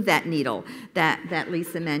to move that needle that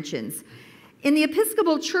Lisa mentions. In the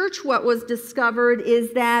Episcopal Church, what was discovered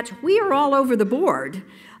is that we are all over the board.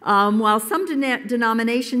 While some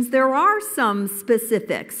denominations, there are some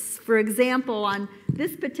specifics. For example, on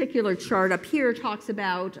this particular chart up here talks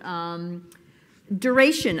about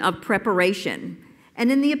duration of preparation.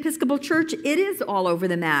 And in the Episcopal Church, it is all over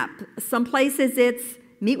the map. Some places it's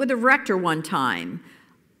meet with the rector one time,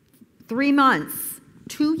 3 months,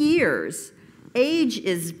 2 years. Age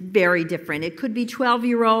is very different. It could be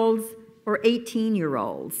 12-year-olds or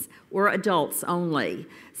 18-year-olds or adults only.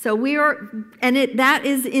 So that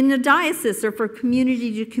is in a diocese or for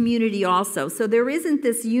community to community also. So there isn't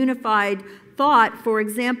this unified thought. For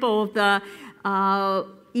example, the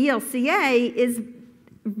ELCA is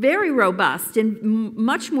very robust and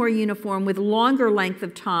much more uniform with longer length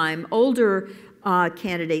of time, older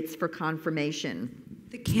candidates for confirmation.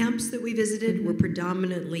 The camps that we visited were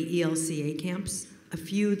predominantly ELCA camps, a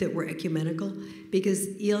few that were ecumenical, because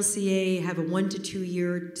ELCA have a 1 to 2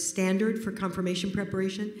 year standard for confirmation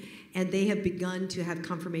preparation, and they have begun to have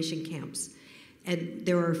confirmation camps. And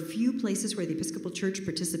there are a few places where the Episcopal Church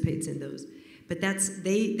participates in those. But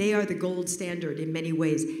they are the gold standard in many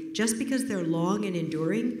ways. Just because they're long and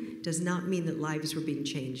enduring does not mean that lives were being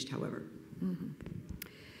changed, however. Mm-hmm.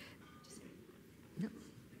 No.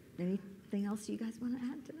 Anything else you guys want to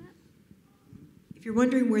add to that? If you're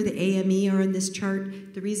wondering where the AME are on this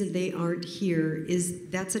chart, the reason they aren't here is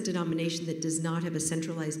that's a denomination that does not have a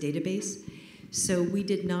centralized database. So we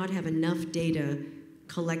did not have enough data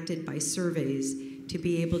collected by surveys to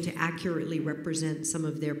be able to accurately represent some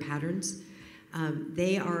of their patterns.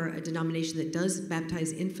 They are a denomination that does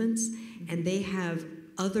baptize infants, and they have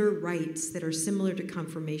other rites that are similar to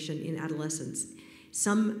confirmation in adolescents.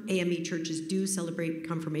 Some AME churches do celebrate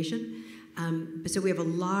confirmation, so we have a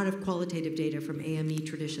lot of qualitative data from AME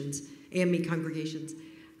traditions, AME congregations,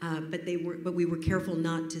 but we were careful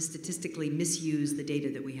not to statistically misuse the data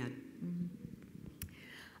that we had.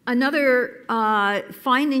 Another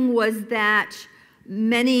finding was that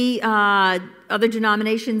many other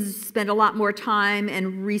denominations spend a lot more time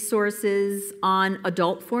and resources on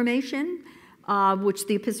adult formation, which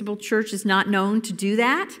the Episcopal Church is not known to do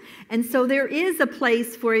that. And so there is a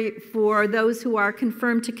place for those who are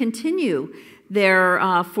confirmed to continue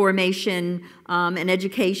their formation and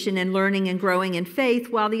education and learning and growing in faith,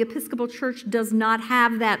 while the Episcopal Church does not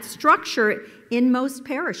have that structure in most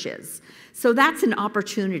parishes. So that's an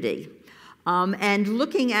opportunity. And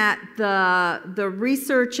looking at the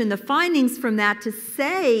research and the findings from that to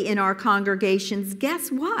say in our congregations, guess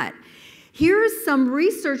what? Here's some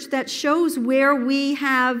research that shows where we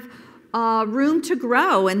have room to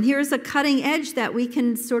grow, and here's a cutting edge that we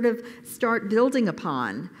can sort of start building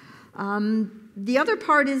upon. The other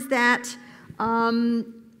part is that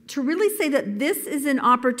to really say that this is an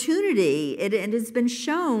opportunity, it has been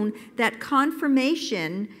shown that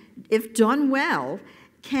confirmation, if done well,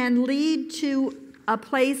 can lead to a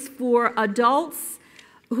place for adults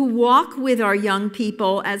who walk with our young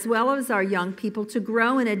people as well as our young people to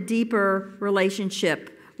grow in a deeper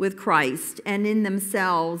relationship with Christ and in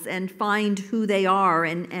themselves and find who they are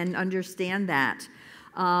and understand that.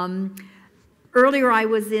 Earlier I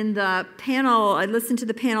was in the panel, I listened to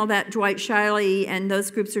the panel that Dwight Shiley and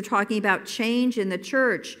those groups are talking about change in the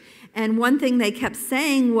church. And one thing they kept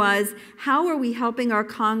saying was, how are we helping our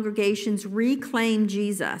congregations reclaim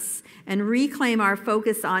Jesus and reclaim our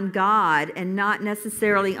focus on God and not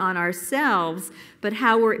necessarily on ourselves, but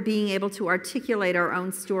how we're being able to articulate our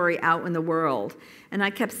own story out in the world. And I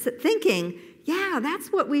kept thinking, yeah,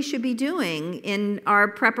 that's what we should be doing in our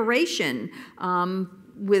preparation.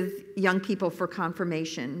 with young people for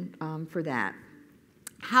confirmation for that.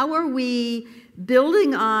 How are we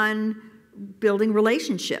building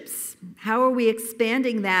relationships? How are we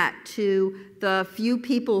expanding that to the few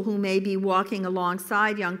people who may be walking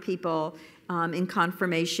alongside young people in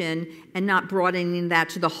confirmation, and not broadening that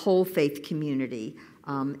to the whole faith community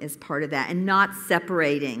as part of that, and not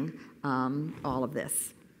separating all of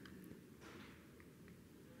this?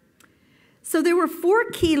 So there were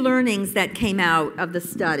 4 key learnings that came out of the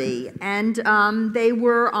study, and they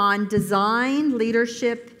were on design,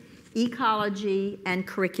 leadership, ecology, and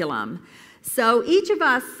curriculum. So each of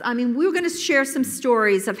us, we're going to share some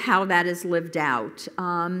stories of how that is lived out.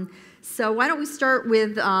 So why don't we start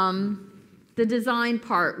with the design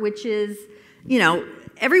part, which is,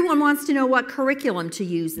 everyone wants to know what curriculum to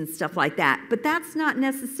use and stuff like that, but that's not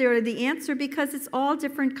necessarily the answer because it's all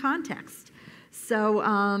different context. So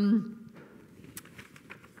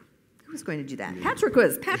who's going to do that? Patrick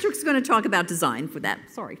was. Patrick's going to talk about design for that.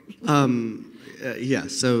 Sorry. Yeah,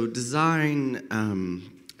 so design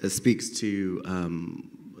speaks to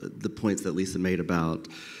the points that Lisa made about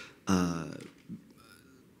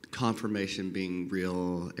confirmation being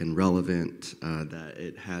real and relevant, that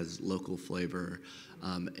it has local flavor,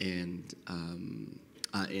 and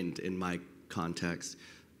in my context,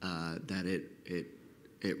 that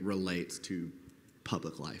it relates to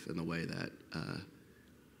public life in the way that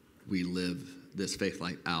we live this faith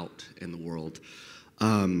life out in the world.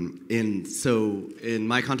 And so in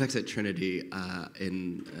my context at Trinity,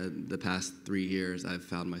 in the past 3 years, I've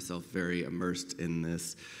found myself very immersed in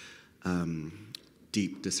this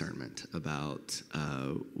deep discernment about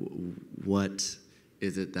what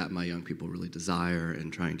is it that my young people really desire,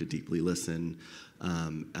 and trying to deeply listen.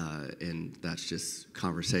 And that's just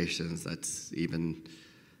conversations, that's even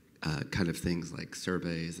kind of things like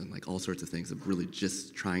surveys and like all sorts of things of really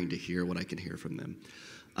just trying to hear what I can hear from them.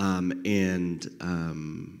 And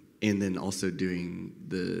then also doing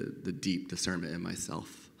the deep discernment in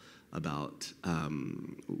myself about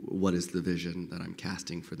what is the vision that I'm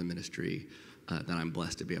casting for the ministry that I'm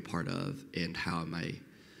blessed to be a part of, and how am I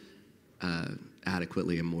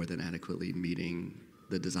adequately and more than adequately meeting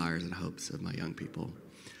the desires and hopes of my young people,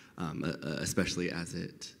 especially as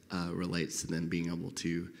it relates to them being able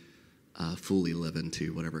to fully live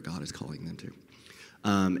into whatever God is calling them to.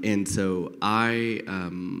 And so I,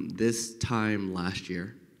 this time last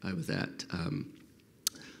year, I was at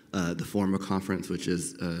the Forma conference, which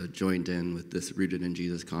is joined in with this Rooted in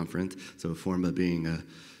Jesus conference. So Forma being a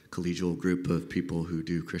collegial group of people who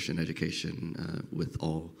do Christian education with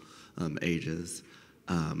all ages.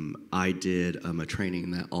 I did a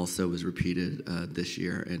training that also was repeated this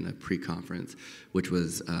year in a pre-conference, which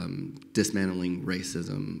was dismantling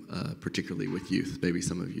racism, particularly with youth. Maybe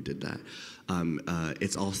some of you did that.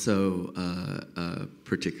 It's also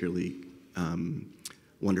particularly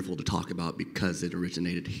wonderful to talk about because it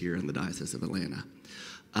originated here in the Diocese of Atlanta.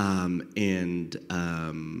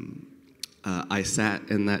 I sat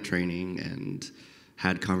in that training and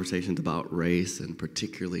had conversations about race, and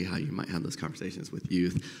particularly how you might have those conversations with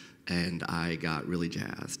youth, and I got really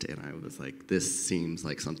jazzed, and I was like, this seems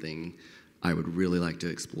like something I would really like to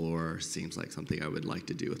explore, seems like something I would like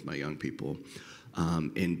to do with my young people.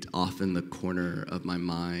 And off in the corner of my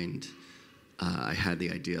mind, I had the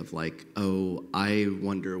idea of like, oh, I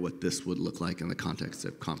wonder what this would look like in the context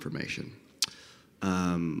of confirmation.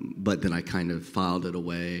 But then I kind of filed it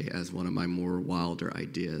away as one of my more wilder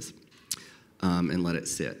ideas. And let it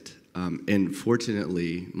sit. And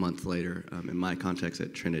fortunately, months later, in my context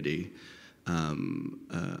at Trinity,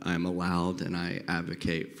 I'm allowed and I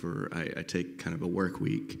advocate for, I take kind of a work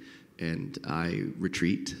week and I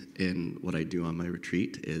retreat. And what I do on my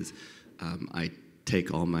retreat is I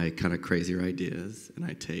take all my kind of crazier ideas, and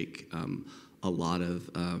I take a lot of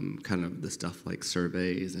kind of the stuff like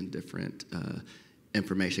surveys and different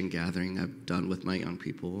information gathering I've done with my young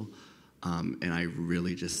people. And I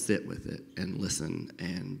really just sit with it and listen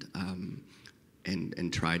and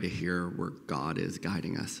try to hear where God is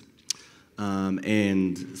guiding us.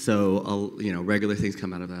 And so, regular things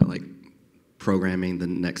come out of that, like programming the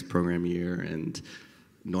next program year and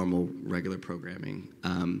normal, regular programming.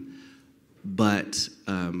 But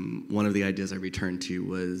one of the ideas I returned to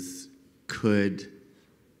was, could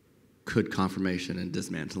confirmation and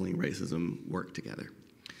dismantling racism work together?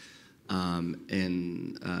 And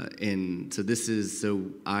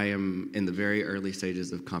so I am in the very early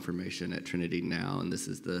stages of confirmation at Trinity now, and this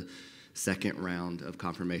is the second round of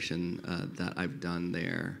confirmation that I've done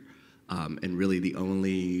there. And really the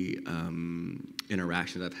only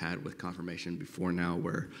interactions I've had with confirmation before now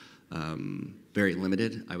were very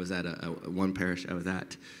limited. I was at one parish I was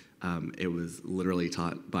at It was literally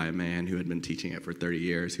taught by a man who had been teaching it for 30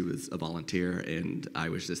 years, who was a volunteer, and I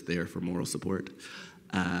was just there for moral support.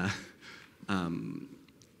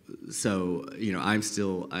 So, I'm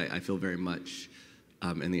still, I feel very much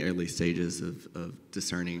in the early stages of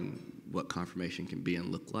discerning what confirmation can be and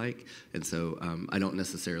look like. And so I don't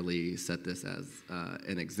necessarily set this as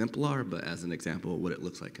an exemplar, but as an example of what it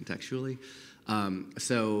looks like contextually.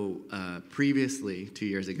 Previously, 2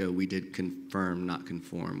 years ago, we did confirm, not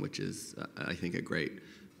conform, which is, I think, a great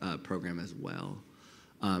program as well.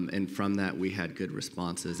 And from that, we had good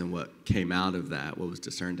responses. And what came out of that, what was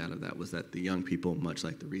discerned out of that, was that the young people, much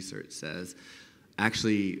like the research says,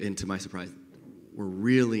 actually, and to my surprise, were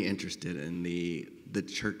really interested in the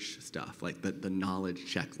church stuff, like the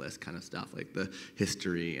knowledge checklist kind of stuff, like the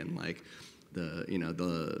history and like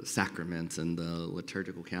the sacraments and the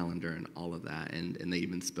liturgical calendar and all of that. And they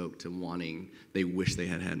even spoke to they wish they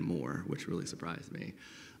had more, which really surprised me.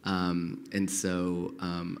 And so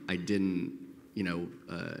I didn't,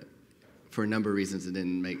 for a number of reasons, it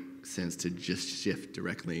didn't make sense to just shift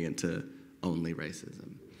directly into only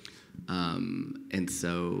racism. And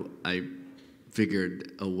so I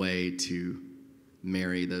figured a way to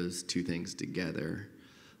marry those two things together,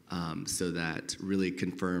 so that really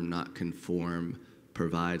confirm, not conform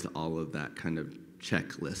provides all of that kind of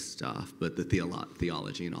checklist stuff, but the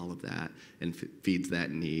theology and all of that, and feeds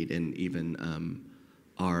that need. And even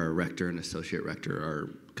our rector and associate rector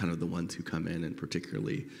are kind of the ones who come in and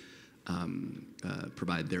particularly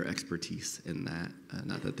provide their expertise in that,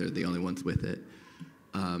 not that they're the only ones with it.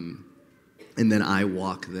 And then I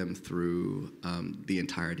walk them through the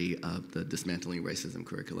entirety of the Dismantling Racism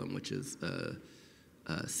curriculum, which is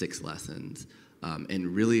 6 lessons, and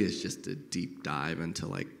really is just a deep dive into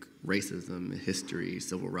like racism, history,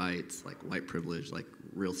 civil rights, like white privilege, like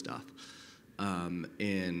real stuff.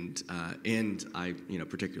 And I,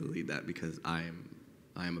 particularly that because I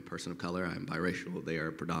am a person of color. I am biracial. They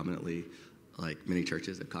are predominantly, like many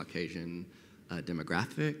churches, a Caucasian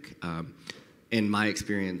demographic. And my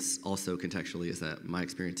experience also contextually is that my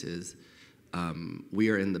experience is we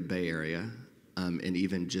are in the Bay Area, and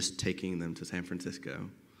even just taking them to San Francisco,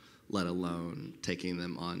 let alone taking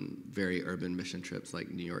them on very urban mission trips like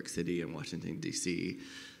New York City and Washington, D.C.,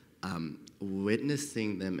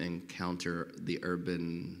 witnessing them encounter the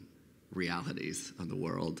urban realities of the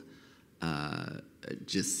world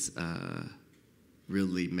just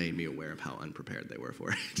really made me aware of how unprepared they were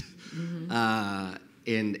for it. Mm-hmm.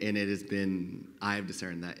 And it has been, I have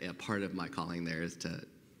discerned that a part of my calling there is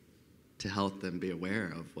to help them be aware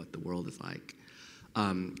of what the world is like.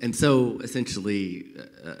 And so essentially,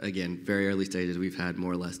 again, very early stages, we've had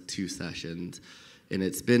more or less 2 sessions, and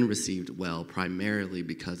it's been received well, primarily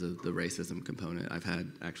because of the racism component. I've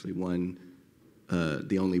had actually one,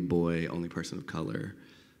 the only person of color,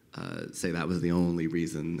 say that was the only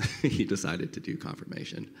reason he decided to do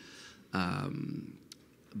confirmation.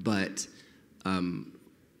 But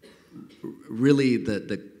really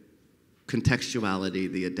the contextuality,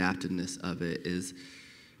 the adaptiveness of it is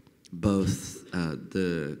both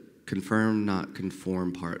the confirm, not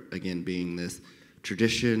conform part, again, being this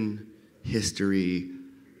tradition, history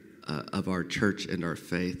of our church and our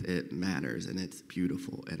faith. It matters, and it's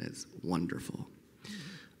beautiful, and it's wonderful.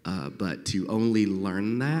 But to only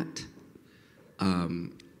learn that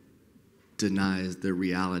denies the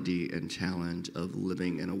reality and challenge of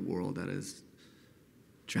living in a world that is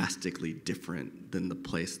drastically different than the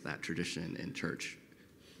place that tradition and church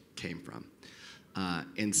came from.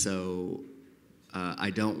 And so I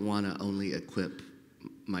don't want to only equip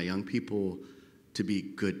my young people to be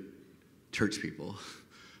good church people.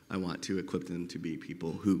 I want to equip them to be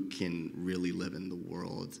people who can really live in the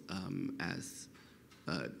world as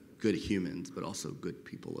good humans, but also good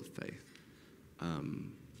people of faith.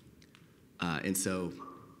 And so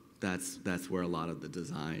that's where a lot of the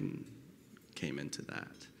design came into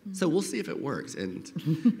that. Mm-hmm. So we'll see if it works. And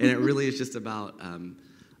it really is just about,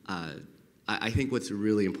 I think what's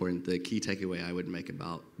really important, the key takeaway I would make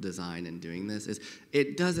about design and doing this is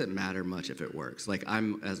it doesn't matter much if it works. Like,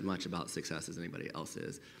 I'm as much about success as anybody else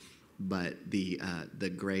is. But the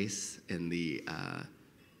grace and the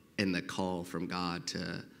call from God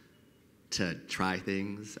to try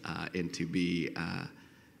things and to be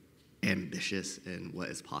ambitious in what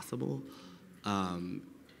is possible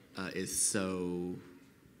is so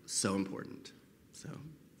important. So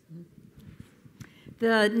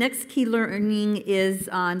the next key learning is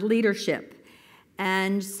on leadership.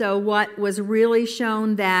 And so what was really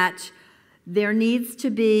shown that there needs to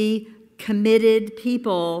be committed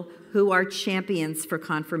people who are champions for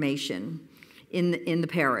confirmation in the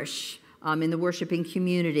parish. in the worshiping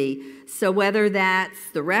community. So whether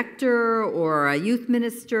that's the rector or a youth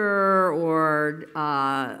minister or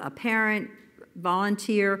a parent,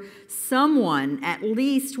 volunteer, someone, at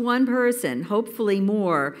least one person, hopefully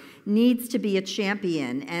more, needs to be a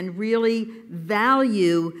champion and really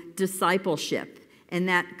value discipleship. And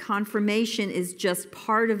that confirmation is just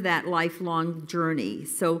part of that lifelong journey.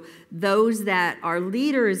 So those that are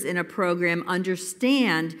leaders in a program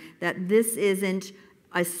understand that this isn't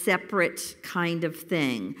a separate kind of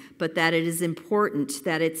thing, but that it is important,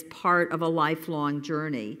 that it's part of a lifelong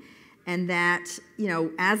journey. And that,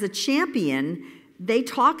 as a champion, they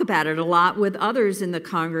talk about it a lot with others in the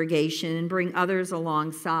congregation and bring others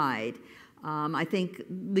alongside. I think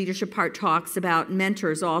leadership part talks about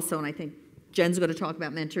mentors also, and I think Jen's going to talk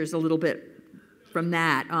about mentors a little bit from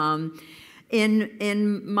that.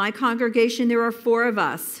 In my congregation, there are 4 of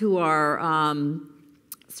us who are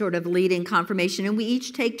sort of leading confirmation, and we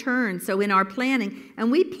each take turns. So in our planning,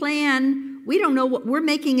 and we don't know what, we're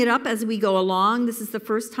making it up as we go along. This is the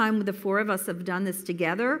first time the 4 of us have done this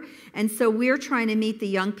together. And so we're trying to meet the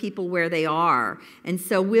young people where they are. And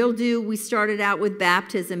so we started out with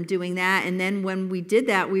baptism doing that. And then when we did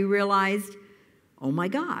that, we realized, oh my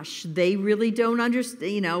gosh, they really don't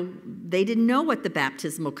understand, they didn't know what the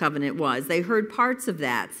baptismal covenant was. They heard parts of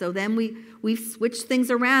that. So then we switched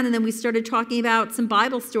things around, and then we started talking about some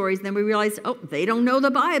Bible stories. And then we realized, oh, they don't know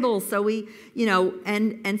the Bible. So we,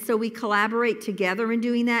 and so we collaborate together in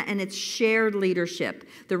doing that, and it's shared leadership.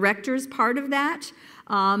 The rector's part of that,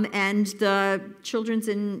 and the children's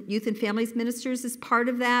and youth and families ministers is part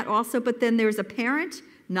of that also. But then there's a parent,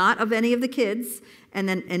 not of any of the kids,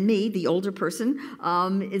 and me, the older person,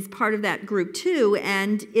 is part of that group too.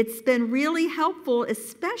 And it's been really helpful,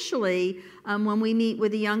 especially when we meet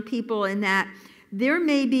with the young people, in that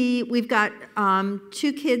we've got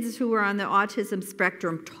 2 kids who are on the autism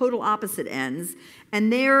spectrum, total opposite ends, and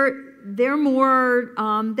they're more,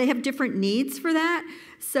 they have different needs for that.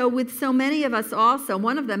 So with so many of us also,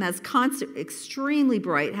 one of them has extremely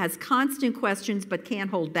bright, has constant questions but can't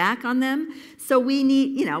hold back on them. So we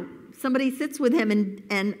need, somebody sits with him and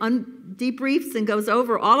debriefs and goes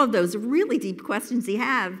over all of those really deep questions he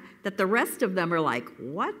has that the rest of them are like,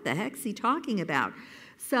 what the heck's he talking about?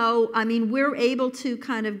 So, we're able to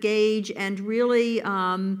kind of gauge and really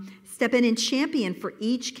step in and champion for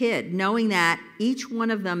each kid, knowing that each one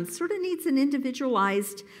of them sort of needs an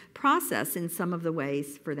individualized process in some of the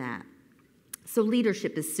ways for that. So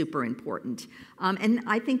leadership is super important. And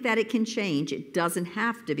I think that it can change. It doesn't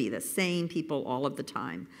have to be the same people all of the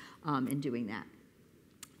time in doing that.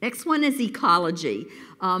 Next one is ecology.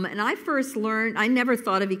 And I first learned, I never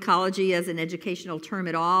thought of ecology as an educational term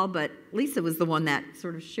at all, but Lisa was the one that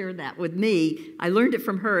sort of shared that with me. I learned it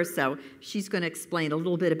from her, so she's going to explain a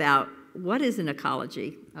little bit about what is an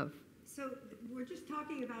ecology of. So we're just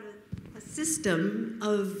talking about a system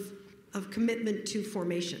of commitment to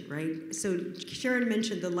formation, right? So Sharon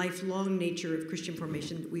mentioned the lifelong nature of Christian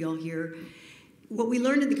formation that we all hear. What we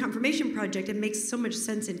learned in the Confirmation Project, and makes so much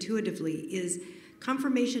sense intuitively, is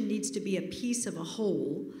confirmation needs to be a piece of a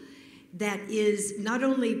whole that is not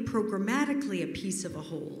only programmatically a piece of a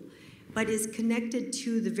whole, but is connected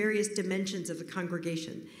to the various dimensions of the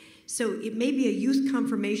congregation. So it may be a youth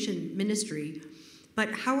confirmation ministry,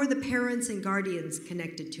 but how are the parents and guardians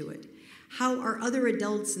connected to it? How are other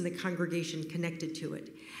adults in the congregation connected to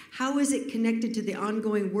it? How is it connected to the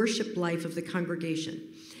ongoing worship life of the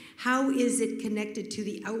congregation? How is it connected to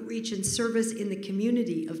the outreach and service in the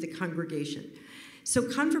community of the congregation? So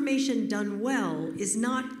confirmation done well is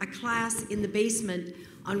not a class in the basement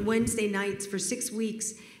on Wednesday nights for 6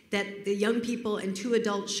 weeks that the young people and 2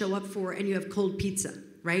 adults show up for, and you have cold pizza,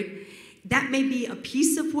 right? That may be a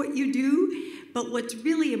piece of what you do, but what's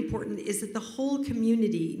really important is that the whole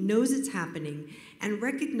community knows it's happening and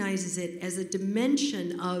recognizes it as a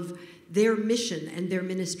dimension of their mission and their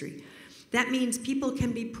ministry. That means people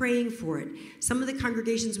can be praying for it. Some of the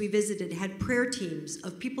congregations we visited had prayer teams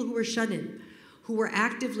of people who were shut in, who were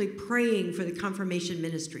actively praying for the confirmation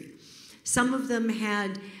ministry. Some of them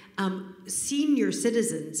had senior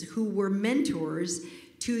citizens who were mentors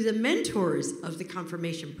to the mentors of the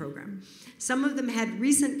confirmation program. Some of them had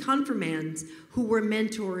recent confirmands who were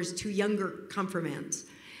mentors to younger confirmands.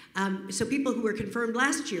 So people who were confirmed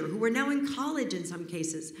last year, who were now in college in some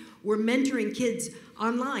cases, were mentoring kids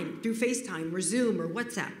online through FaceTime or Zoom or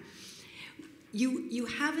WhatsApp. You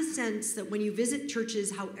have a sense that when you visit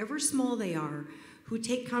churches, however small they are, who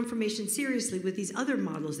take confirmation seriously with these other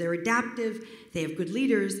models, they're adaptive, they have good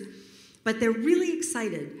leaders, but they're really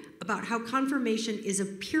excited about how confirmation is a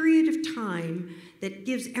period of time that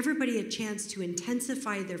gives everybody a chance to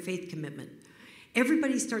intensify their faith commitment.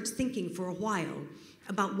 everybody starts thinking for a while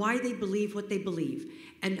about why they believe what they believe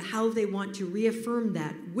and how they want to reaffirm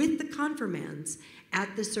that with the confirmands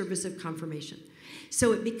at the service of confirmation.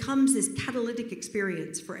 So it becomes this catalytic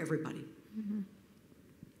experience for everybody. Mm-hmm.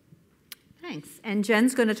 Thanks. And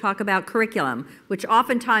Jen's going to talk about curriculum, which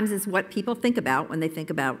oftentimes is what people think about when they think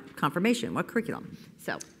about confirmation. What curriculum?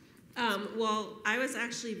 So. Well, I was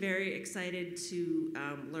actually very excited to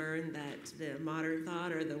learn that the modern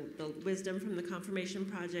thought or the wisdom from the Confirmation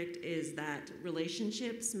Project is that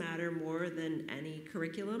relationships matter more than any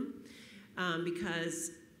curriculum,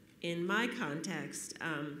 because in my context,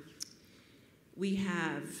 we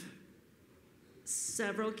have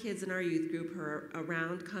several kids in our youth group who are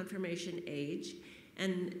around confirmation age,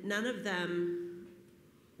 and none of them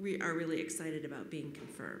are really excited about being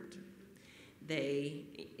confirmed. They,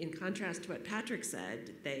 in contrast to what Patrick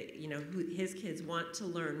said, his kids want to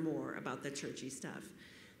learn more about the churchy stuff.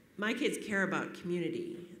 My kids care about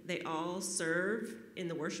community. They all serve in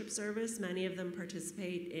the worship service. Many of them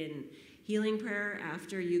participate in healing prayer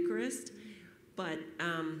after Eucharist, but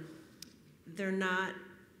they're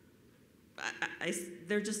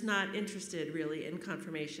just not interested really in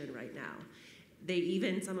confirmation right now.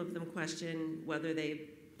 Some of them question whether they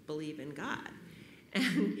believe in God.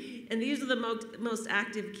 And these are the most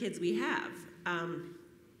active kids we have.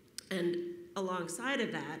 And alongside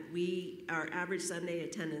of that, our average Sunday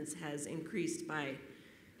attendance has increased by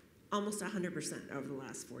almost 100% over the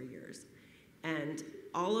last 4 years. And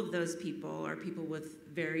all of those people are people with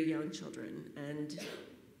very young children, and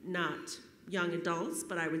not young adults,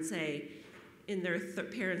 but I would say in their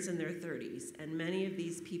parents in their 30s. And many of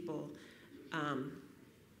these people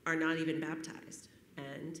are not even baptized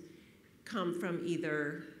and come from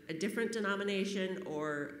either a different denomination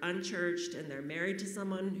or unchurched, and they're married to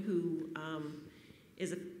someone who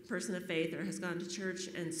is a person of faith or has gone to church.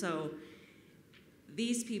 And so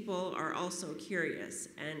these people are also curious,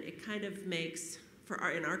 and it kind of makes,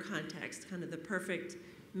 in our context, kind of the perfect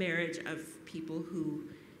marriage of people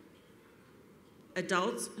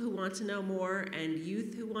adults who want to know more and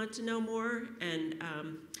youth who want to know more. And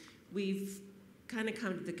we've kind of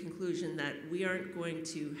come to the conclusion that we aren't going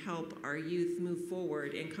to help our youth move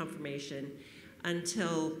forward in confirmation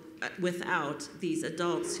without these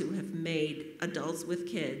adults adults with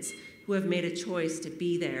kids who have made a choice to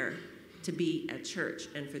be there, to be at church,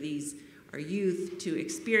 and for our youth to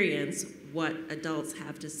experience what adults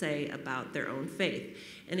have to say about their own faith.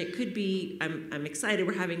 And it could be, I'm excited,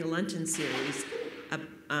 we're having a luncheon series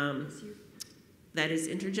that is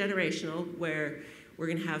intergenerational, where we're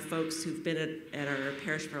going to have folks who've been at our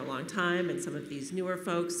parish for a long time and some of these newer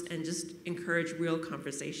folks, and just encourage real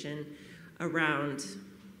conversation around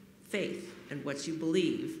faith and what you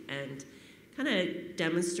believe, and kind of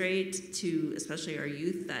demonstrate to especially our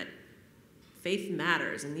youth that faith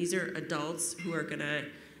matters. And these are adults who are going to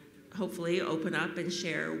hopefully open up and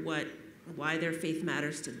share why their faith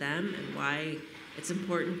matters to them and why it's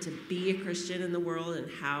important to be a Christian in the world and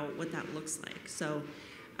what that looks like. So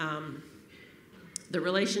the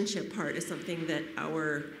relationship part is something that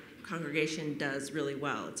our congregation does really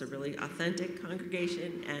well. It's a really authentic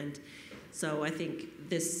congregation, and so I think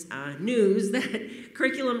this news that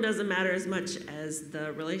curriculum doesn't matter as much as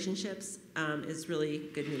the relationships is really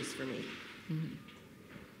good news for me. Mm-hmm.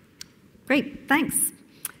 Great, thanks.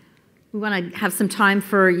 We want to have some time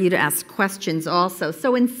for you to ask questions also.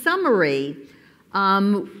 So in summary,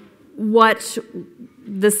 what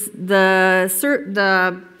the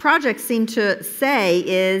project seemed to say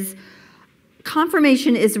is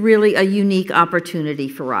confirmation is really a unique opportunity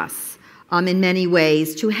for us in many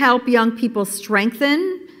ways to help young people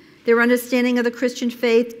strengthen their understanding of the Christian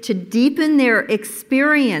faith, to deepen their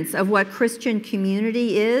experience of what Christian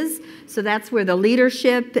community is. So that's where the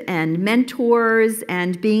leadership and mentors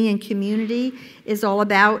and being in community is all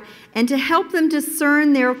about, and to help them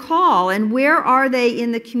discern their call and where are they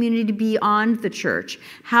in the community beyond the church.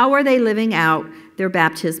 How are they living out their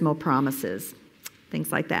baptismal promises?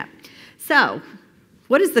 Things like that. So,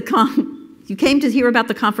 what is you came to hear about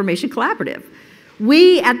the Confirmation Collaborative.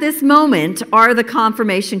 We, at this moment, are the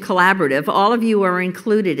Confirmation Collaborative. All of you are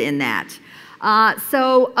included in that.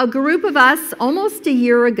 So a group of us, almost a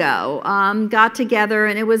year ago, got together,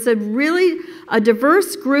 and it was a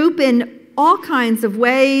diverse group in all kinds of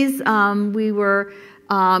ways. We were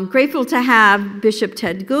grateful to have Bishop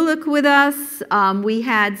Ted Gulick with us. We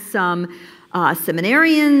had some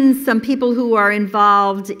seminarians, some people who are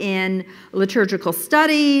involved in liturgical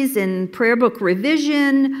studies, in prayer book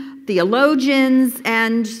revision, theologians,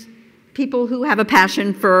 and people who have a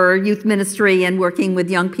passion for youth ministry and working with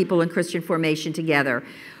young people in Christian formation together.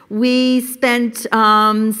 We spent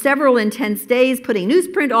several intense days putting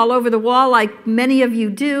newsprint all over the wall like many of you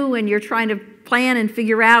do when you're trying to plan and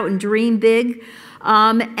figure out and dream big,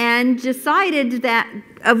 and decided that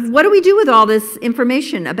what do we do with all this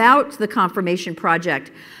information about the confirmation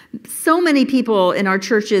project? So many people in our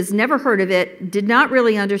churches never heard of it, did not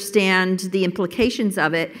really understand the implications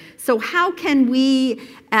of it. So how can we,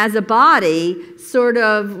 as a body, sort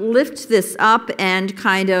of lift this up and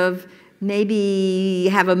kind of maybe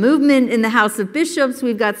have a movement in the House of Bishops?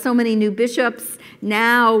 We've got so many new bishops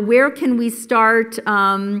now. Where can we start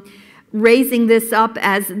raising this up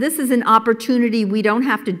as this is an opportunity? We don't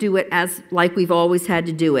have to do it as like we've always had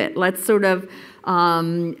to do it. Let's sort of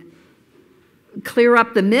clear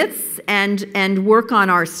up the myths and work on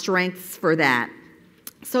our strengths for that.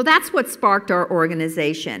 So that's what sparked our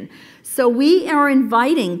organization. So we are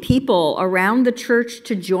inviting people around the church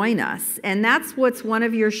to join us, and that's what's one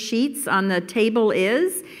of your sheets on the table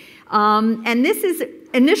is. And this is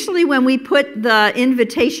initially when we put the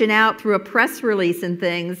invitation out through a press release and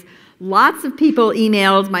things, lots of people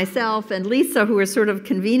emailed myself and Lisa, who were sort of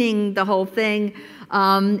convening the whole thing,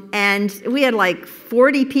 and we had like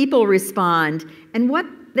 40 people respond. And what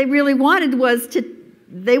they really wanted was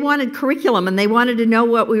they wanted curriculum, and they wanted to know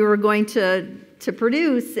what we were going to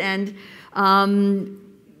produce. And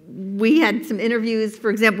we had some interviews, for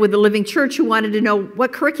example, with the Living Church, who wanted to know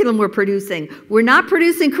what curriculum we're producing. We're not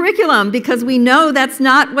producing curriculum because we know that's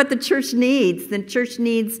not what the church needs. The church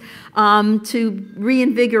needs to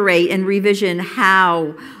reinvigorate and revision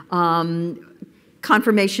how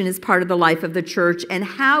confirmation is part of the life of the church, and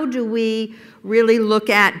how do we really look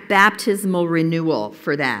at baptismal renewal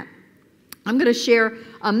for that. I'm going to share,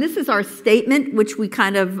 this is our statement, which we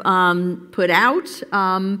kind of put out,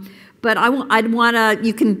 but I'd want to,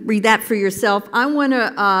 you can read that for yourself. I want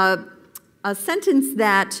to, a sentence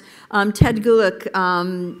that Ted Gulick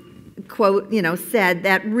said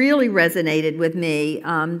that really resonated with me,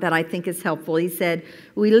 that I think is helpful. He said,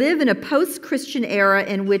 "We live in a post-Christian era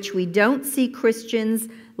in which we don't see Christians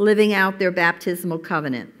living out their baptismal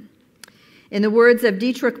covenant. In the words of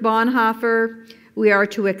Dietrich Bonhoeffer, we are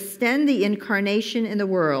to extend the incarnation in the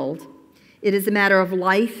world. It is a matter of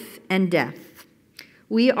life and death.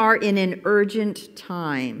 We are in an urgent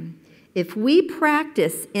time. If we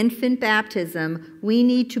practice infant baptism, we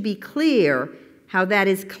need to be clear how that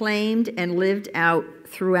is claimed and lived out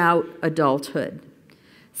throughout adulthood."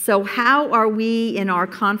 So how are we in our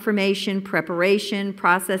confirmation preparation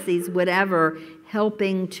processes, whatever,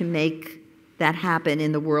 helping to make that happen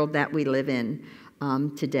in the world that we live in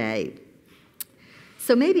today?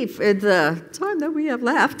 So maybe for the time that we have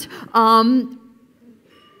left, our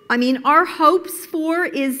hopes for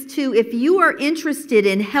is to, if you are interested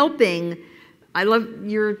in helping, I love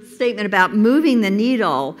your statement about moving the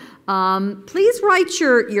needle, please write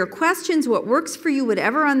your questions, what works for you,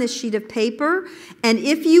 whatever, on this sheet of paper. And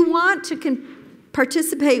if you want to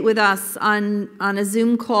participate with us on a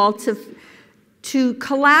Zoom call to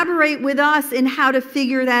collaborate with us in how to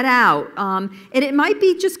figure that out. And it might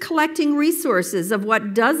be just collecting resources of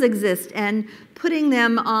what does exist and putting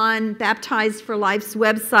them on Baptized for Life's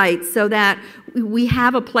website so that we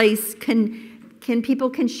have a place, people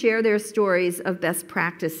can share their stories of best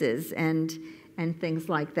practices and things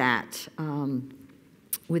like that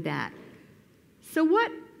with that. So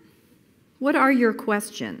what are your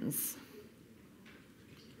questions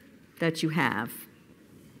that you have?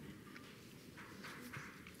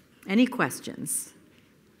 Any questions?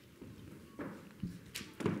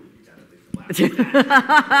 Who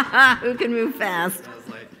can move fast?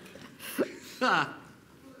 Yeah,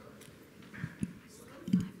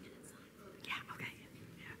 okay.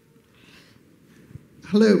 Yeah.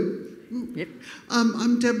 Hello. Yep.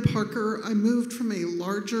 I'm Deb Parker. I moved from a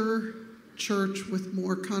larger church with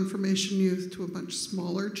more confirmation youth to a much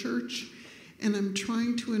smaller church, and I'm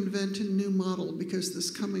trying to invent a new model because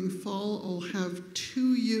this coming fall I'll have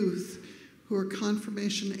 2 youth who are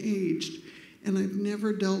confirmation aged, and I've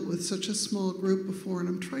never dealt with such a small group before, and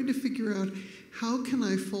I'm trying to figure out how can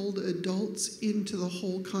I fold adults into the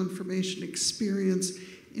whole confirmation experience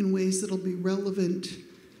in ways that'll be relevant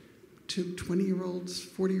to 20-year-olds,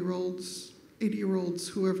 40-year-olds, 80-year-olds,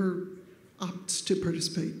 whoever opts to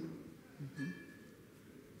participate.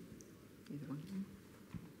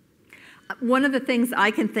 One of the things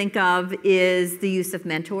I can think of is the use of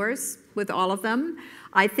mentors with all of them.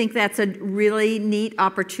 I think that's a really neat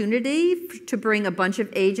opportunity to bring a bunch of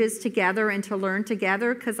ages together and to learn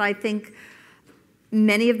together, because I think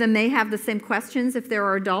many of them may have the same questions if there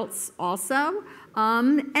are adults also.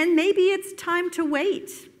 And maybe it's time to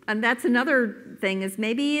wait. And that's another thing, is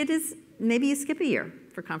maybe you skip a year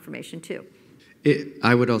for confirmation too.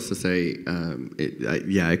 I would also say,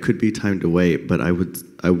 it could be time to wait, but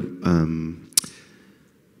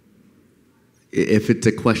if it's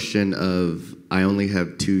a question of I only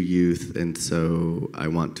have 2 youth and so I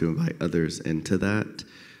want to invite others into that,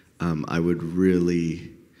 I would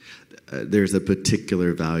really, there's a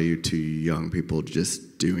particular value to young people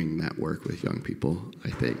just doing that work with young people, I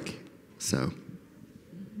think, so.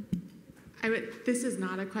 This is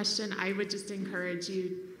not a question. I would just encourage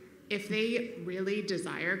you, if they really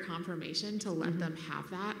desire confirmation, to let them have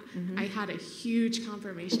that. I had a huge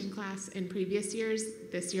confirmation class in previous years.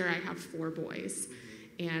 This year I have 4 boys.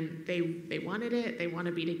 And they wanted it, they want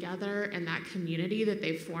to be together, and that community that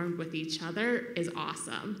they've formed with each other is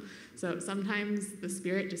awesome. So sometimes the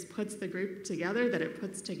Spirit just puts the group together that it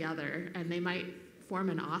puts together, and they might form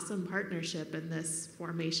an awesome partnership in this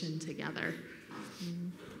formation together.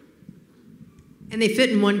 And they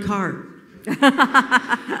fit in one car. The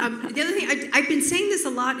other thing, I've been saying this a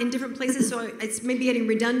lot in different places, so it's maybe getting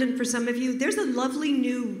redundant for some of you. There's a lovely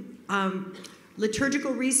new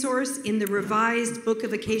liturgical resource in the Revised Book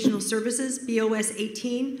of Occasional Services, BOS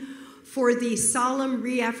 18, for the solemn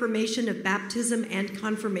reaffirmation of baptism and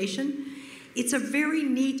confirmation. It's a very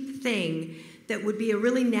neat thing that would be a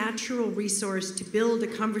really natural resource to build a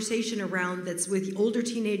conversation around that's with older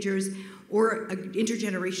teenagers or an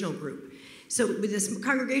intergenerational group. So with this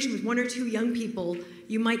congregation with 1 or 2 young people,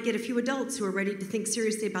 you might get a few adults who are ready to think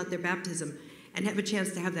seriously about their baptism and have a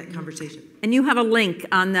chance to have that conversation. And you have a link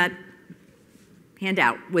on that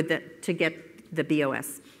handout with it to get the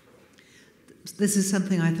BOS. This is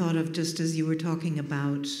something I thought of just as you were talking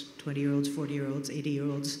about 20-year-olds, 40-year-olds,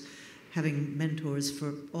 80-year-olds, having mentors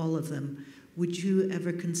for all of them. Would you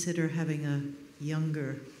ever consider having a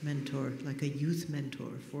younger mentor, like a youth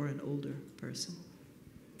mentor for an older person?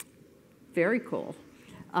 Very cool.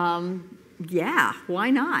 Yeah,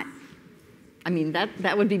 why not? I mean,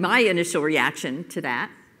 that would be my initial reaction to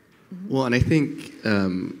that. Well, and I think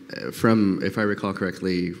if I recall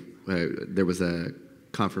correctly, there was a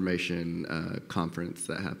confirmation conference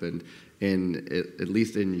that happened, and at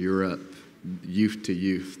least in Europe, youth to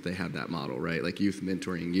youth, they have that model, right? Like youth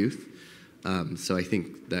mentoring youth. So I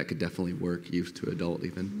think that could definitely work, youth to adult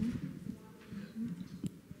even.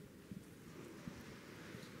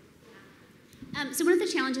 So one of the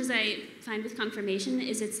challenges I find with confirmation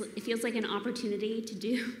is it feels like an opportunity to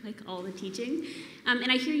do like all the teaching.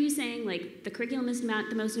 And I hear you saying like the curriculum is not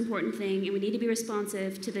the most important thing and we need to be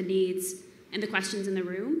responsive to the needs and the questions in the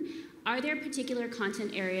room. Are there particular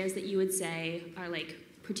content areas that you would say are like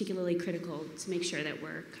particularly critical to make sure that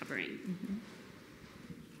we're covering?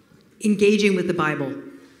 Engaging with the Bible.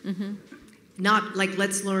 Not like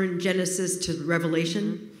let's learn Genesis to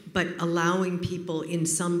Revelation, but allowing people in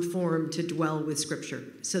some form to dwell with Scripture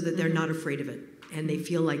so that they're not afraid of it and they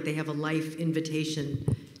feel like they have a life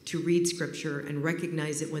invitation to read Scripture and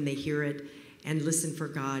recognize it when they hear it and listen for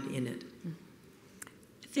God in it.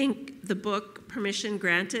 I think the book, Permission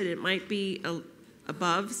Granted, it might be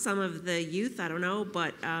above some of the youth, I don't know,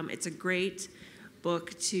 but it's a great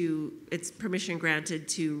book it's permission granted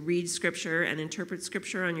to read Scripture and interpret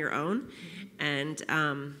Scripture on your own. And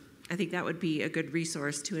I think that would be a good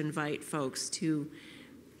resource to invite folks to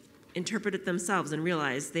interpret it themselves and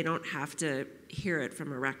realize they don't have to hear it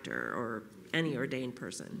from a rector or any ordained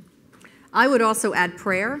person. I would also add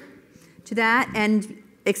prayer to that and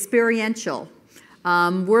experiential.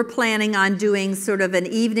 We're planning on doing sort of an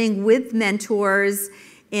evening with mentors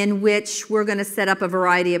in which we're going to set up a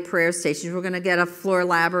variety of prayer stations. We're going to get a floor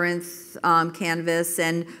labyrinth canvas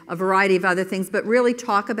and a variety of other things, but really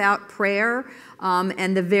talk about prayer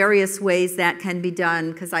and the various ways that can be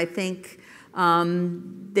done, because I think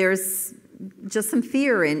there's just some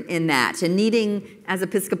fear in that, and needing, as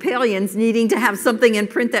Episcopalians, needing to have something in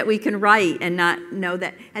print that we can write and not know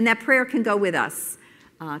that, and that prayer can go with us,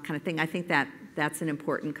 kind of thing. I think that's an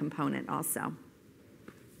important component also.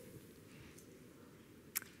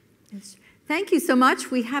 Thank you so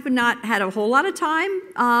much. We have not had a whole lot of time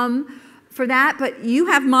for that, but you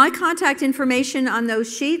have my contact information on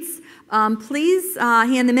those sheets. Please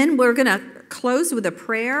hand them in. We're going to close with a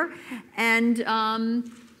prayer. And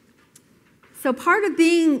so part of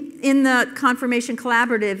being in the Confirmation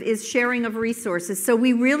Collaborative is sharing of resources. So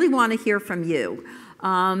we really want to hear from you.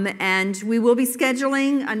 And we will be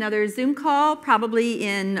scheduling another Zoom call probably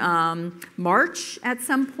in March at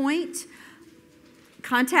some point.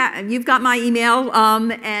 You've got my email,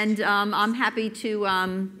 and I'm happy to,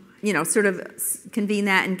 sort of convene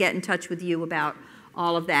that and get in touch with you about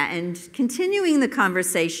all of that and continuing the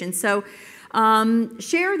conversation. So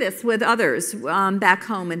share this with others back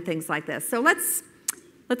home and things like this. So let's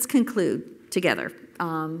conclude together.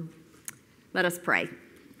 Let us pray.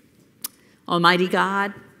 Almighty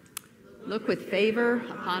God, look with favor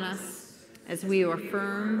upon us as we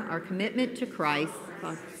affirm our commitment to Christ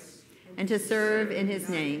and to serve in his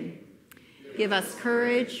name. Give us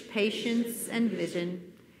courage, patience, and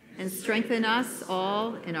vision, and strengthen us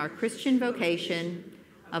all in our Christian vocation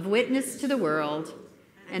of witness to the world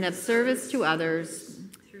and of service to others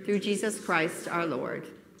through Jesus Christ our Lord.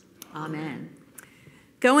 Amen.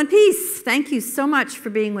 Go in peace. Thank you so much for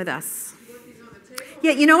being with us.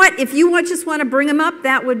 Yeah, you know what? If you just want to bring them up,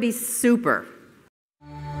 that would be super.